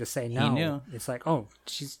and trying to say no. He knew. It's like, oh,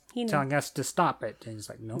 she's telling us to stop it, and he's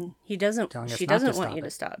like, no, he doesn't. She doesn't want you to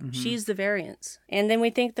stop. Mm-hmm. She's the variance, and then we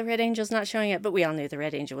think the Red Angel's not showing up, but we all knew the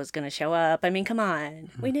Red Angel was going to show up. I mean, come on,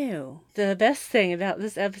 we knew. The best thing about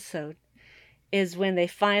this episode is when they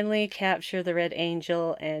finally capture the Red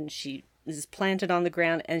Angel and she is planted on the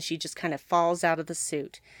ground and she just kind of falls out of the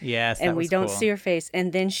suit. Yes, and we don't see her face.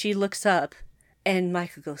 And then she looks up and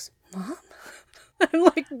Michael goes, Mom? I'm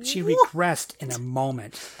like, she regressed in a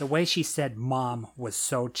moment. The way she said mom was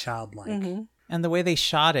so childlike. Mm-hmm. And the way they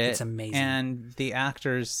shot it. It's amazing. And the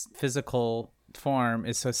actor's physical form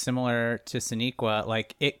is so similar to Sonequa.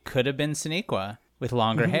 Like, it could have been Sonequa with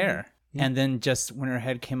longer hair. Yeah. And then just when her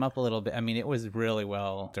head came up a little bit, I mean, it was really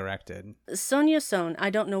well directed. Sonia Sohn, I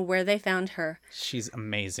don't know where they found her. She's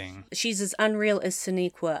amazing. She's as unreal as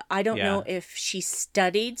Sonequa. I don't know if she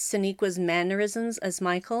studied Sonequa's mannerisms as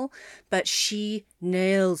Michael, but she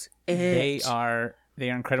nails it. They are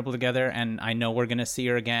incredible together, and I know we're going to see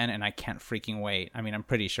her again, and I can't freaking wait. I mean, I'm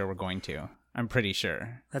pretty sure we're going to. I'm pretty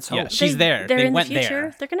sure. Let's hope. Yeah, she's there. They went the future.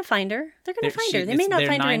 there. They're going to find her. They're going to find her. They may not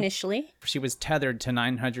find her initially. She was tethered to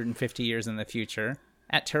 950 years in the future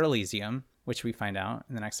at Terra Elysium, which we find out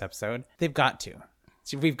in the next episode. They've got to.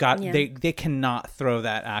 So they cannot throw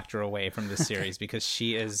that actor away from this series because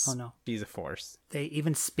she is she's a force. They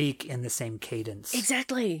even speak in the same cadence.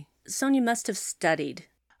 Exactly. Sonia must have studied.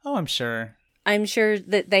 Oh, I'm sure. I'm sure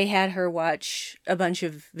that they had her watch a bunch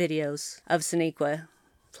of videos of Sonequa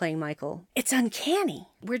playing Michael. It's uncanny.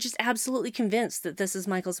 We're just absolutely convinced that this is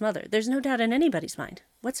Michael's mother. There's no doubt in anybody's mind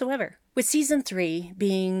whatsoever. With season 3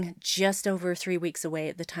 being just over 3 weeks away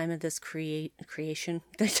at the time of this creation,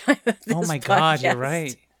 the time of this Oh my God, you're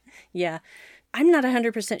right. Yeah. I'm not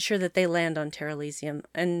 100% sure that they land on Terra Elysium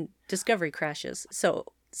and Discovery crashes.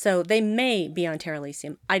 So they may be on Terra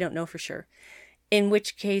Elysium. I don't know for sure. In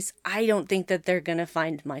which case, I don't think that they're going to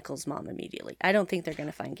find Michael's mom immediately. I don't think they're going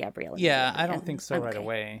to find Gabrielle. Yeah, I don't think so right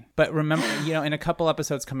away. But remember, in a couple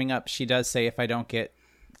episodes coming up, she does say if I don't get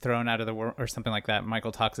thrown out of the worm or something like that,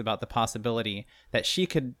 Michael talks about the possibility that she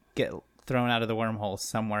could get thrown out of the wormhole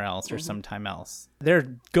somewhere else or sometime else.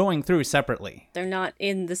 They're going through separately. They're not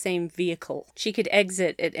in the same vehicle. She could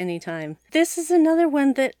exit at any time. This is another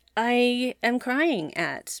one that I am crying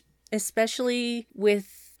at, especially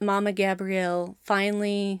with Mama Gabrielle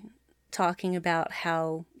finally talking about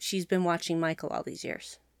how she's been watching Michael all these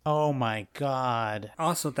years. Oh my God.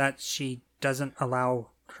 Also that she doesn't allow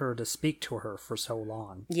her to speak to her for so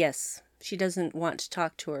long. Yes. She doesn't want to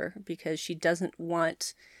talk to her because she doesn't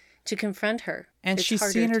want to confront her. And she's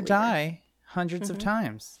seen her die hundreds of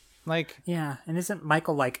times. Yeah, and isn't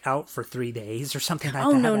Michael out for 3 days or something like that?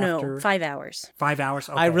 Oh, no. 5 hours. 5 hours?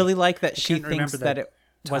 Okay. I really like that she thinks that it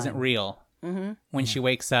wasn't real. Mm-hmm. When she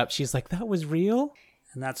wakes up, she's like, that was real?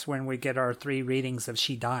 And that's when we get our 3 readings of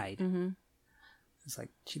she died. Mm-hmm. It's like,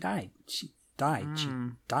 she died. She died. She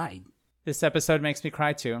died. This episode makes me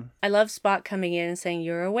cry too. I love Spock coming in and saying,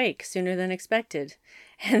 you're awake sooner than expected.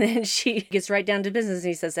 And then she gets right down to business and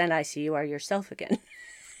he says, and I see you are yourself again.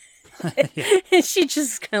 And she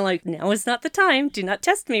just kind of like, now is not the time. Do not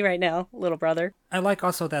test me right now, little brother. I like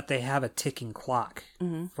also that they have a ticking clock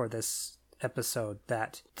for this episode,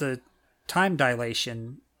 that the time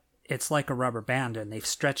dilation, it's like a rubber band and they've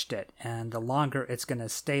stretched it, and the longer it's going to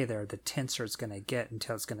stay there, the tenser it's going to get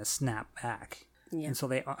until it's going to snap back. And so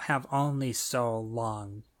they have only so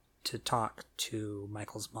long to talk to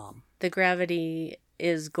Michael's mom. The gravity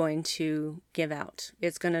is going to give out.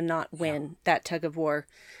 It's going to not win that tug of war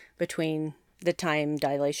between the time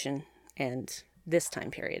dilation and this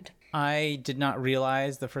time period. I did not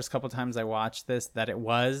realize the first couple times I watched this that it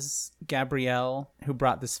was Gabrielle who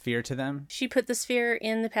brought the sphere to them. She put the sphere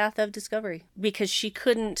in the path of discovery because she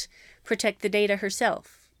couldn't protect the data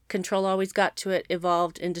herself. Control always got to it,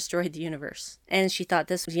 evolved, and destroyed the universe. And she thought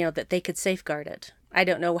this, that they could safeguard it. I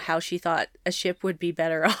don't know how she thought a ship would be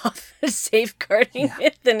better off safeguarding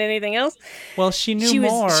it than anything else. Well, she knew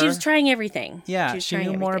more. She was trying everything. Yeah, she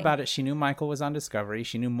knew more about it. She knew Michael was on Discovery.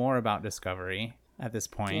 She knew more about Discovery at this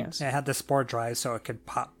point. Yeah, it had the spore drive so it could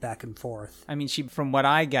pop back and forth. I mean, from what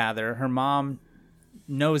I gather, her mom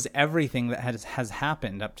knows everything that has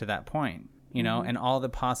happened up to that point, and all the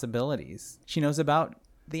possibilities. She knows about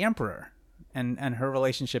the Emperor and her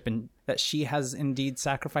relationship, and that she has indeed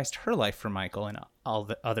sacrificed her life for Michael and all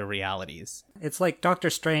the other realities. It's like Doctor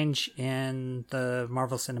Strange in the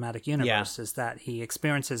Marvel Cinematic Universe, is that he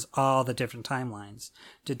experiences all the different timelines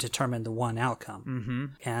to determine the one outcome. Mm-hmm.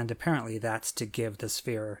 And apparently that's to give the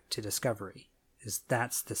sphere to Discovery.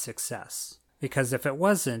 That's the success. Because if it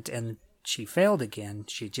wasn't and she failed again,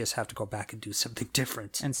 she'd just have to go back and do something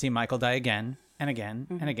different. And see Michael die again. And again,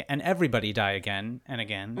 and again, and everybody die again, and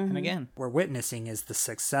again, and again. We're witnessing is the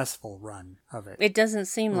successful run of it. It doesn't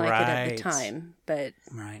seem like it at the time, but...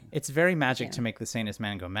 Right. It's very magic to make the sanest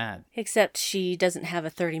man go mad. Except she doesn't have a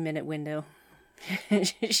 30-minute window.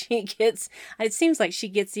 It seems like she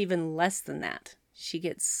gets even less than that. She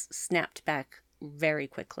gets snapped back very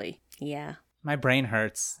quickly. Yeah. My brain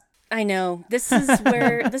hurts. I know. This is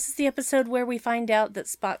the episode where we find out that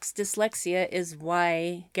Spock's dyslexia is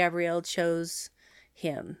why Gabrielle chose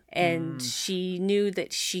him. And she knew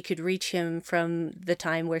that she could reach him from the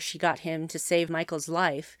time where she got him to save Michael's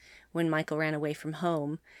life when Michael ran away from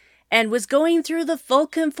home and was going through the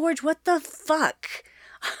Vulcan Forge. What the fuck?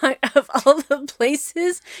 Of all the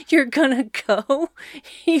places you're gonna go,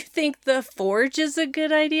 you think the Forge is a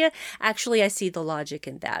good idea? Actually, I see the logic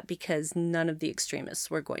in that because none of the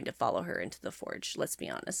extremists were going to follow her into the Forge, let's be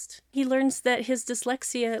honest. He learns that his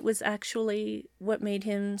dyslexia was actually what made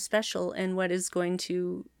him special and what is going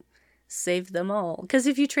to save them all. Because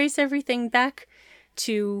if you trace everything back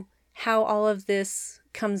to how all of this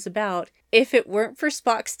comes about, if it weren't for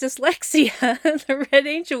Spock's dyslexia, the Red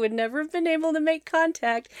Angel would never have been able to make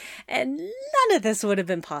contact, and none of this would have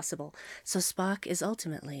been possible. So Spock is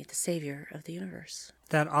ultimately the savior of the universe.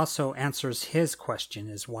 That also answers his question,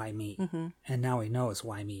 is why me? Mm-hmm. And now he knows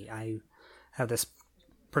why me. I have this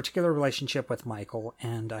particular relationship with Michael,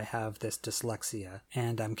 and I have this dyslexia,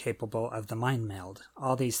 and I'm capable of the mind meld.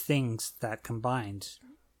 All these things that combined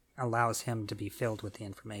allows him to be filled with the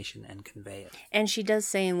information and convey it. And she does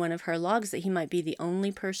say in one of her logs that he might be the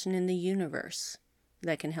only person in the universe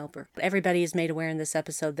that can help her. Everybody is made aware in this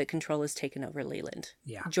episode that Control has taken over Leland.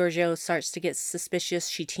 Yeah. Giorgio starts to get suspicious.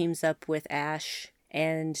 She teams up with Ash,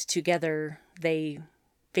 and together they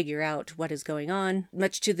figure out what is going on,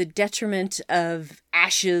 much to the detriment of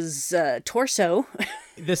Ash's torso.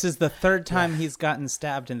 This is the third time he's gotten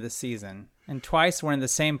stabbed in this season. And twice we're in the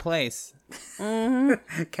same place.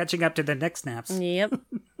 Mm-hmm. Catching up to the neck snaps. Yep.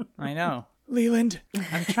 I know. Leland.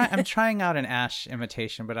 I'm trying out an Ash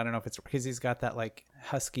imitation, but I don't know if it's because he's got that like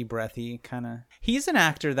husky breathy kind of. He's an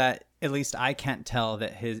actor that at least I can't tell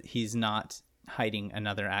that he's not hiding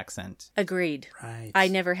another accent. Agreed. Right. I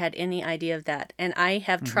never had any idea of that. And I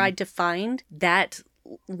have tried to find that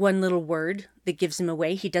one little word that gives him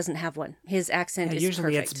away. He doesn't have one. His accent is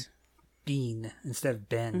usually perfect. It's Bean instead of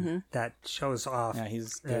Ben. Mm-hmm. That shows off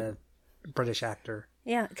he's good. British actor.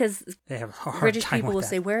 Yeah, because they have a hard British time people with will that.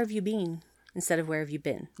 say, "Where have you been?" instead of "Where have you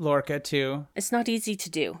been?" Lorca too. It's not easy to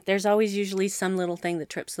do. There's always usually some little thing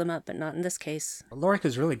that trips them up, but not in this case.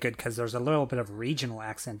 Lorca's really good because there's a little bit of regional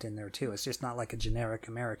accent in there too. It's just not like a generic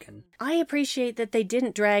American. I appreciate that they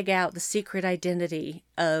didn't drag out the secret identity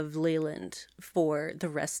of Leland for the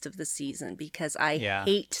rest of the season because I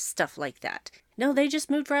hate stuff like that. No, they just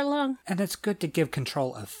moved right along. And it's good to give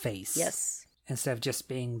Control a face. Yes. Instead of just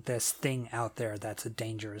being this thing out there that's a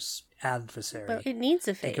dangerous adversary. Well, it needs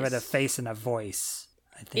a face. Give it a face and a voice,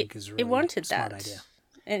 I think is really wanted a smart that. idea.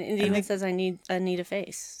 And it even says, I need a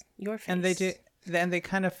face. Your face. And they did. Then they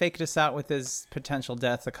kind of faked us out with his potential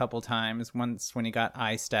death a couple times. Once when he got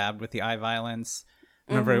eye stabbed with the eye violence.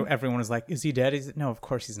 Remember, everyone was like, "Is he dead?" No, of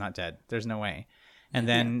course he's not dead. There's no way. And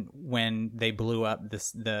then when they blew up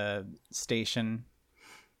the station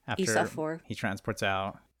after ESA 4. he transports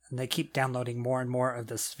out. And they keep downloading more and more of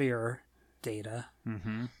the sphere data.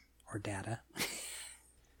 Mm-hmm. Or data.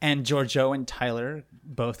 And Giorgio and Tyler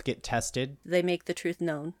both get tested. They make the truth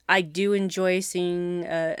known. I do enjoy seeing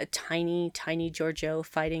a tiny Giorgio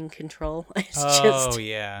fighting Control.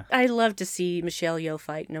 Yeah. I love to see Michelle Yeoh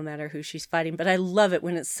fight no matter who she's fighting, but I love it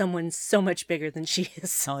when it's someone so much bigger than she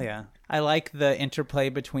is. Hell yeah. I like the interplay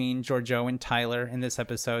between Giorgio and Tyler in this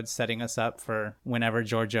episode, setting us up for whenever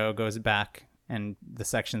Giorgio goes back and the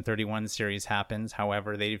Section 31 series happens.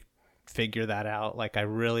 However, they figure that out. Like, I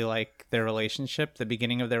really like their relationship. The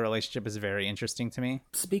beginning of their relationship is very interesting to me.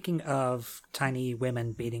 Speaking of tiny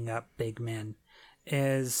women beating up big men,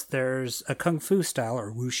 there's a kung fu style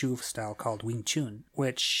or wushu style called Wing Chun,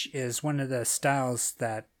 which is one of the styles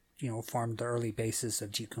that, formed the early basis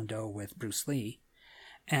of Jeet Kune Do with Bruce Lee.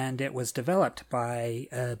 And it was developed by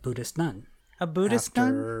a Buddhist nun. A Buddhist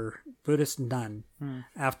nun? Buddhist nun.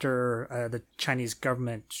 After the Chinese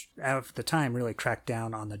government of the time really cracked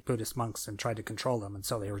down on the Buddhist monks and tried to control them, and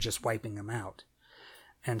so they were just wiping them out.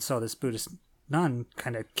 And so this Buddhist nun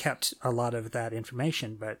kind of kept a lot of that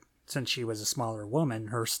information, but since she was a smaller woman,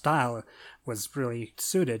 her style was really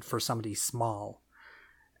suited for somebody small.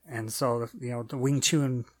 And so, the Wing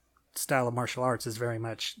Chun style of martial arts is very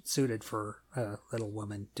much suited for a little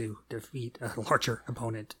woman to defeat a larger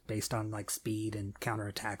opponent based on like speed and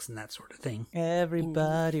counterattacks and that sort of thing.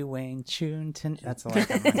 Everybody Wing Chun. That's all I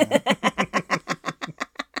got.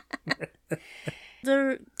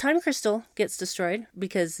 The time crystal gets destroyed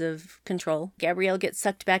because of Control. Gabrielle gets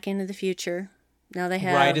sucked back into the future. Now they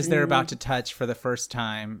have... Right as they're about to touch for the first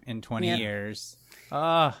time in 20 years.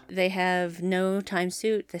 They have no time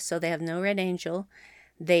suit, so they have no Red Angel.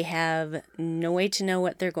 They have no way to know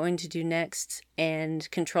what they're going to do next, and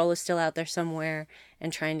Control is still out there somewhere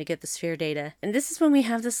and trying to get the sphere data. And this is when we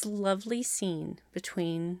have this lovely scene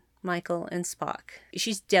between Michael and Spock.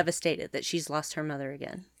 She's devastated that she's lost her mother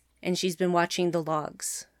again, and she's been watching the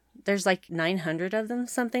logs. There's like 900 of them,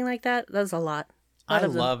 something like that. That's a lot. I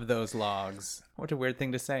love those logs. What a weird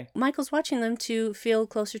thing to say. Michael's watching them to feel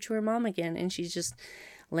closer to her mom again, and she's just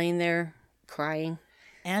laying there crying.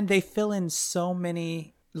 And they fill in so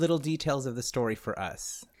many little details of the story for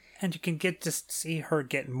us. And you can get to see her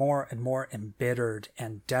get more and more embittered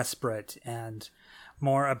and desperate and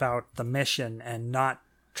more about the mission and not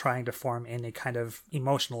trying to form any kind of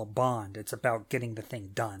emotional bond. It's about getting the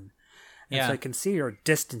thing done. And so you can see her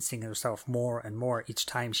distancing herself more and more each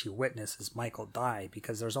time she witnesses Michael die,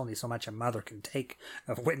 because there's only so much a mother can take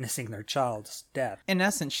of witnessing their child's death. In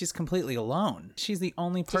essence, she's completely alone. She's the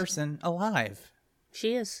only person alive.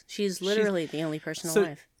 She is. She's literally the only person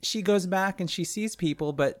alive. She goes back and she sees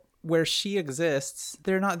people, but where she exists,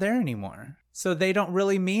 they're not there anymore. So they don't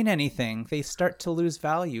really mean anything. They start to lose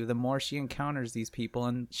value the more she encounters these people,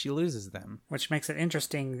 and she loses them. Which makes it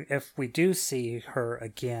interesting if we do see her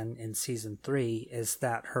again in season 3, is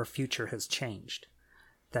that her future has changed.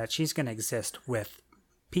 That she's going to exist with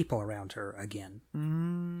people around her again.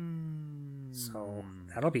 So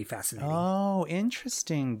that'll be fascinating. Oh,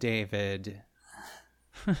 interesting, David.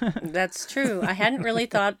 That's true. I hadn't really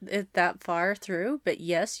thought it that far through, but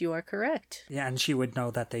yes, you are correct. Yeah, and she would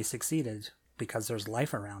know that they succeeded because there's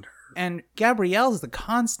life around her. And Gabrielle's the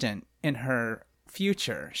constant in her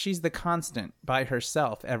future. She's the constant by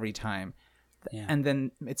herself every time. Yeah. And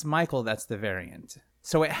then it's Michael that's the variant.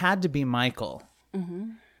 So it had to be Michael.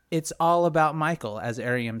 Mm-hmm. It's all about Michael, as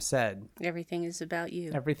Airiam said. Everything is about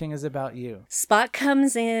you. Everything is about you. Spock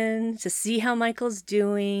comes in to see how Michael's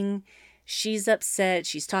doing. She's upset.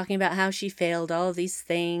 She's talking about how she failed, all of these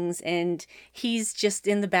things. And he's just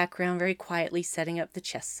in the background very quietly setting up the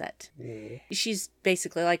chess set. Yeah. She's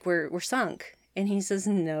basically like, we're sunk. And he says,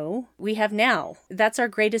 no, we have now. That's our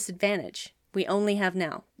greatest advantage. We only have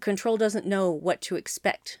now. Control doesn't know what to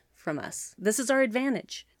expect from us. This is our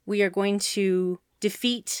advantage. We are going to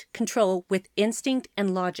defeat Control with instinct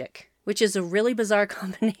and logic, which is a really bizarre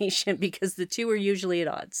combination because the two are usually at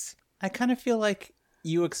odds. I kind of feel like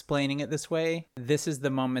you explaining it this way, this is the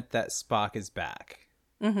moment that Spock is back.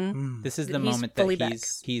 Mm-hmm. This is the moment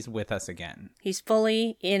that he's with us again. He's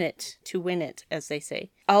fully in it to win it, as they say.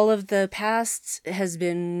 All of the past has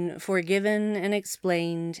been forgiven and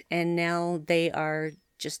explained, and now they are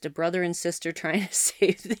just a brother and sister trying to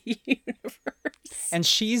save the universe. And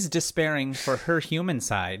she's despairing for her human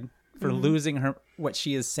side, for losing her, what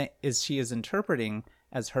she is interpreting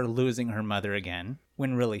as her losing her mother again,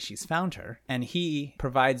 when really she's found her. And he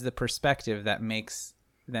provides the perspective that makes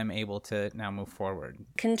them able to now move forward.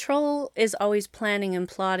 Control is always planning and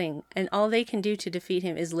plotting, and all they can do to defeat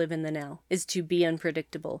him is live in the now, is to be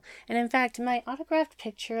unpredictable. And in fact, my autographed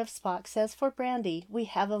picture of Spock says, for Brandi, we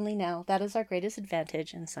have only now. That is our greatest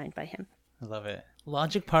advantage, and signed by him. I love it.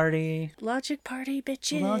 Logic party. Logic party,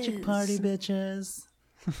 bitches. Logic party, bitches.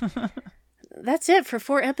 That's it for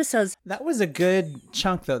 4 episodes. That was a good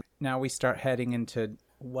chunk, though. Now we start heading into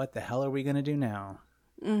what the hell are we going to do now?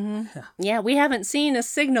 Mm-hmm. Yeah, we haven't seen a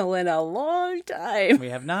signal in a long time. We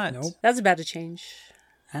have not. Nope. That's about to change.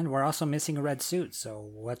 And we're also missing a red suit, so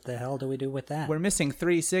what the hell do we do with that? We're missing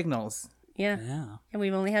 3 signals. Yeah. Yeah. And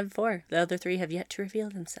we've only had 4. The other 3 have yet to reveal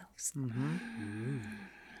themselves. Mm-hmm.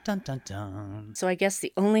 Dun, dun, dun. So I guess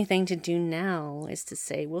the only thing to do now is to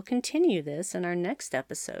say we'll continue this in our next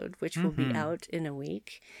episode, which will be out in a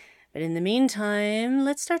week. But in the meantime,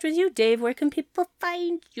 let's start with you, Dave. Where can people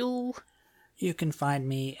find you? You can find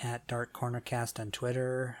me at Dark Corner Cast on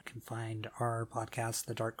Twitter. You can find our podcast,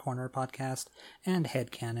 The Dark Corner Podcast, and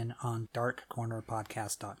Headcanon on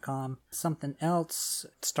darkcornerpodcast.com. Something else,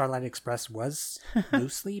 Starlight Express was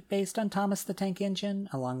loosely based on Thomas the Tank Engine,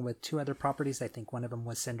 along with 2 other properties. I think one of them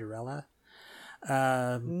was Cinderella.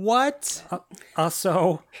 What?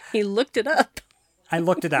 Also, He looked it up. I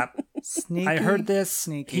looked it up. Sneaky. I heard this.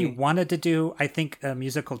 Sneaky. He wanted to do, I think, a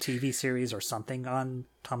musical TV series or something on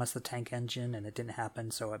Thomas the Tank Engine, and it didn't happen,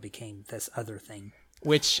 so it became this other thing.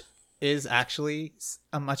 Which is actually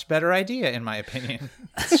a much better idea, in my opinion.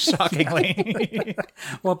 Shockingly.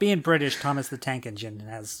 Well, being British, Thomas the Tank Engine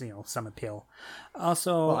has, some appeal.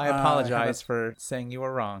 Also, Well, I apologize for saying you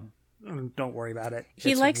were wrong. Don't worry about it. He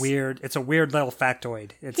It's likes- weird. It's a weird little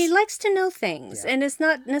factoid. He likes to know things, and it's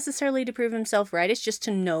not necessarily to prove himself right. It's just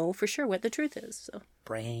to know for sure what the truth is. So,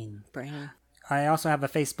 brain. I I also have a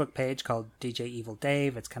Facebook page called DJ Evil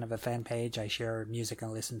Dave. It's kind of a fan page. I share music I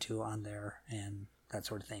listen to on there and that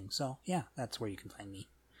sort of thing. So, yeah, that's where you can find me.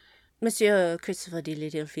 Monsieur Christopher de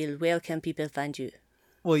Littlefield, where can people find you?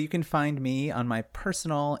 Well, you can find me on my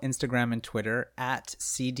personal Instagram and Twitter at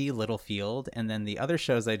CD Littlefield. And then the other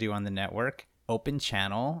shows I do on the network, Open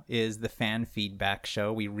Channel is the fan feedback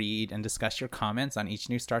show. We read and discuss your comments on each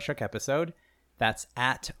new Star Trek episode. That's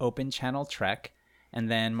at Open Channel Trek. And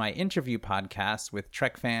then my interview podcast with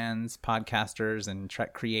Trek fans, podcasters, and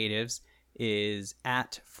Trek creatives is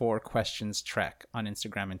at 4 Questions Trek on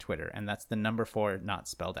Instagram and Twitter. And that's the number 4 not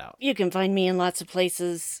spelled out. You can find me in lots of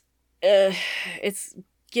places. It's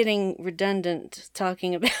getting redundant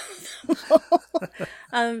talking about them all.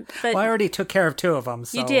 But Well, I already took care of 2 of them.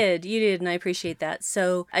 So. you did, and I appreciate that.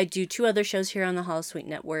 So I do 2 other shows here on the Holosuite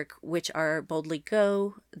Network, which are Boldly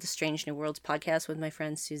Go, the Strange New Worlds podcast with my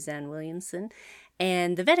friend Suzanne Williamson,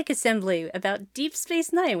 and the Vedic Assembly about Deep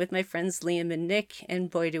Space Nine with my friends Liam and Nick,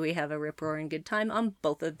 and boy do we have a rip-roaring good time on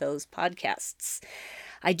both of those podcasts.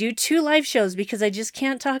 I do 2 live shows because I just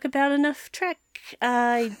can't talk about enough Trek.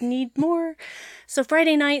 I need more. So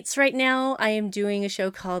Friday nights right now, I am doing a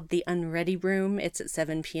show called The Unready Room. It's at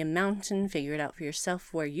 7 p.m. Mountain. Figure it out for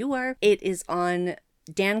yourself where you are. It is on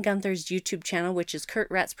Dan Gunther's YouTube channel, which is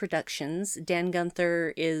Kurt Ratz Productions. Dan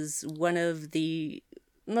Gunther is one of the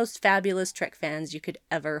most fabulous Trek fans you could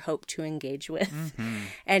ever hope to engage with. Mm-hmm.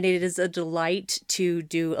 And it is a delight to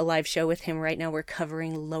do a live show with him right now. We're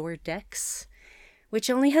covering Lower Decks, which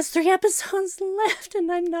only has 3 episodes left, and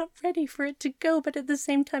I'm not ready for it to go, but at the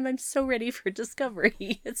same time, I'm so ready for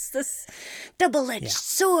Discovery. It's this double-edged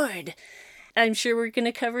sword. I'm sure we're going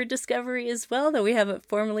to cover Discovery as well, though we haven't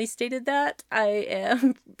formally stated that. I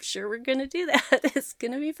am sure we're going to do that. It's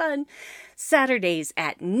going to be fun. Saturdays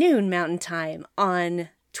at noon Mountain Time on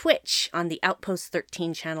Twitch, on the Outpost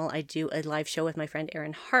 13 channel, I do a live show with my friend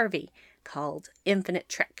Aaron Harvey called Infinite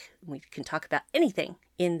Trek. We can talk about anything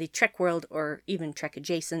in the Trek world or even Trek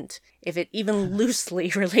adjacent. If it even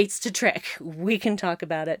loosely relates to Trek, we can talk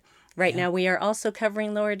about it. Right now we are also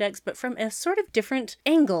covering Lower Decks, but from a sort of different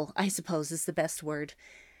angle, I suppose is the best word.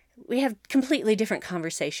 We have completely different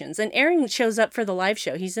conversations. And Aaron shows up for the live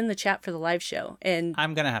show. He's in the chat for the live show. And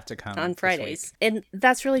I'm going to have to come on Fridays. And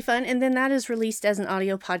that's really fun. And then that is released as an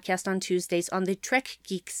audio podcast on Tuesdays on the Trek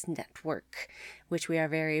Geeks Network, which we are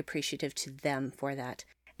very appreciative to them for that.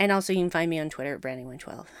 And also you can find me on Twitter at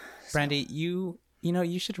Brandi112. Brandi,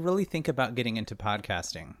 you should really think about getting into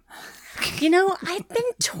podcasting. I've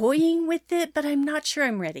been toying with it, but I'm not sure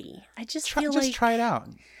I'm ready. I just feel like... Just try it out.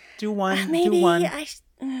 Do one. Maybe do one.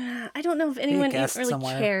 I don't know if anyone really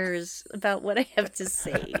somewhere. cares about what I have to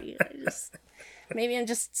say. Maybe I'm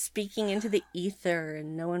just speaking into the ether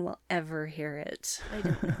and no one will ever hear it. I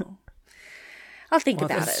don't know. I'll think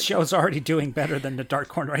about this it. show's already doing better than the Dark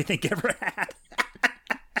Corner I think ever had.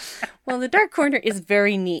 Well, the Dark Corner is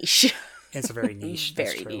very niche. It's very niche.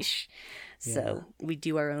 Very niche. So we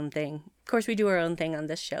do our own thing. Of course, we do our own thing on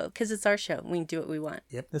this show because it's our show. We can do what we want.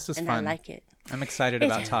 Yep. This was and fun. I like it. I'm excited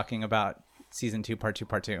about talking about Season 2, Part 2,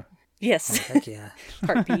 Part 2. Yes. Heck yeah.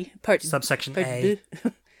 Part B. Part Subsection part A.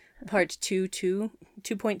 B, Part 2,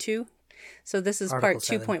 2.2. So this is Article part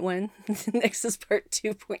 7. 2.1. Next is part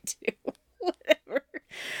 2.2. Whatever.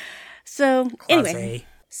 So anyway,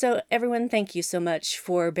 so everyone, thank you so much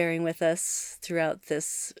for bearing with us throughout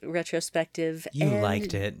this retrospective. You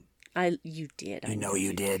liked it. You did. You know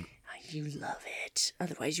you did. You love it.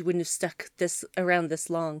 Otherwise, you wouldn't have stuck this around this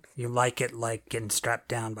long. You like it like getting strapped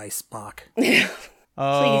down by Spock. Please,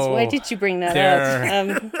 why did you bring that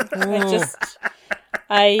up?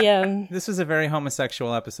 This was a very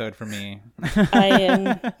homosexual episode for me.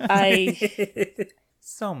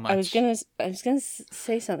 So much. I was gonna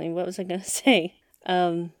say something. What was I gonna say?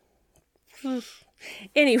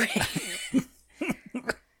 Anyway.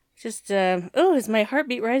 Just, is my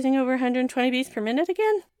heartbeat rising over 120 beats per minute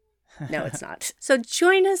again? No, it's not. So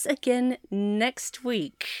join us again next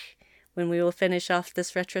week when we will finish off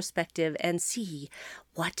this retrospective and see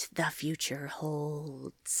what the future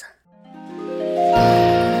holds.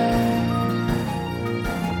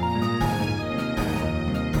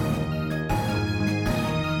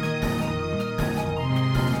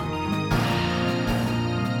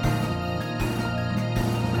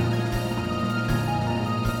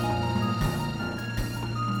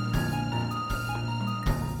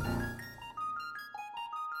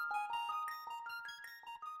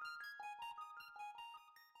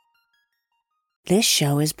 This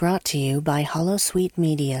show is brought to you by Holosuite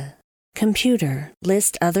Media. Computer,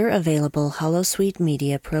 list other available Holosuite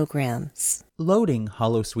Media programs. Loading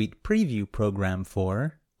Holosuite preview program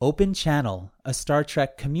for Open Channel, a Star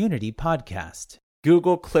Trek community podcast.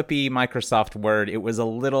 Google Clippy Microsoft Word. It was a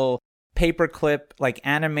little paperclip, like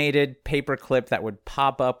animated paperclip that would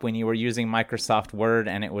pop up when you were using Microsoft Word,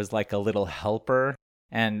 and it was like a little helper.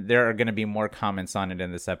 And there are going to be more comments on it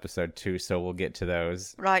in this episode, too, so we'll get to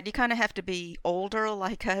those. Right, you kind of have to be older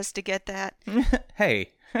like us to get that.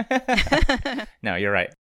 Hey. No, you're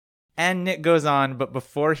right. And Nick goes on, but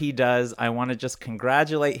before he does, I want to just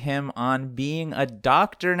congratulate him on being a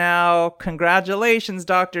doctor now. Congratulations,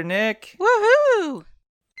 Dr. Nick. Woohoo!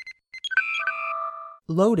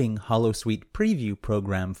 Loading Holosuite preview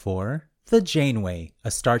program for The Janeway,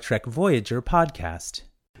 a Star Trek Voyager podcast.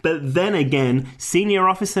 But then again, senior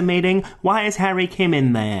officer meeting, why is Harry Kim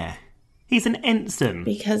in there? He's an ensign.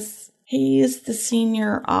 Because he is the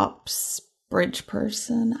senior ops bridge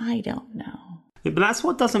person. I don't know. But that's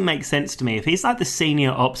what doesn't make sense to me. If he's like the senior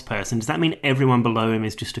ops person, does that mean everyone below him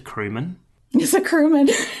is just a crewman? He's a crewman.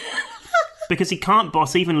 Because he can't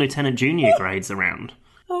boss even Lieutenant Junior grades around.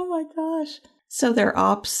 Oh my gosh. So their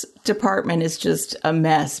ops department is just a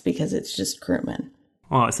mess because it's just crewmen.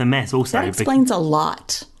 Well, it's a mess also. That explains a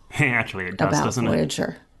lot. Yeah, actually it does, about doesn't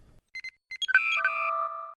Voyager.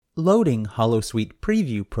 Loading Holosuite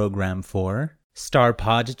preview program for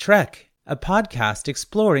Starpod Trek, a podcast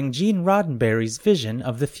exploring Gene Roddenberry's vision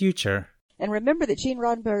of the future. And remember that Gene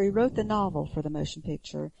Roddenberry wrote the novel for the motion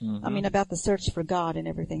picture. Mm-hmm. I mean, about the search for God and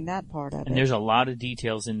everything, that part of it. And there's a lot of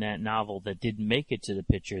details in that novel that didn't make it to the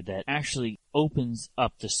picture that actually opens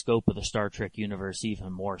up the scope of the Star Trek universe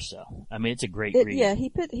even more so. I mean, it's a great read. Yeah, he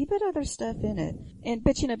put other stuff in it.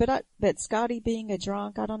 But Scotty being a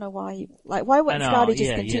drunk, I don't know why. Why wouldn't Scotty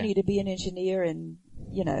just continue to be an engineer and,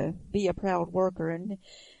 be a proud worker and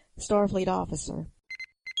Starfleet officer?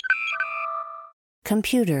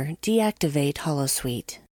 Computer, deactivate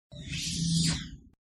Holosuite.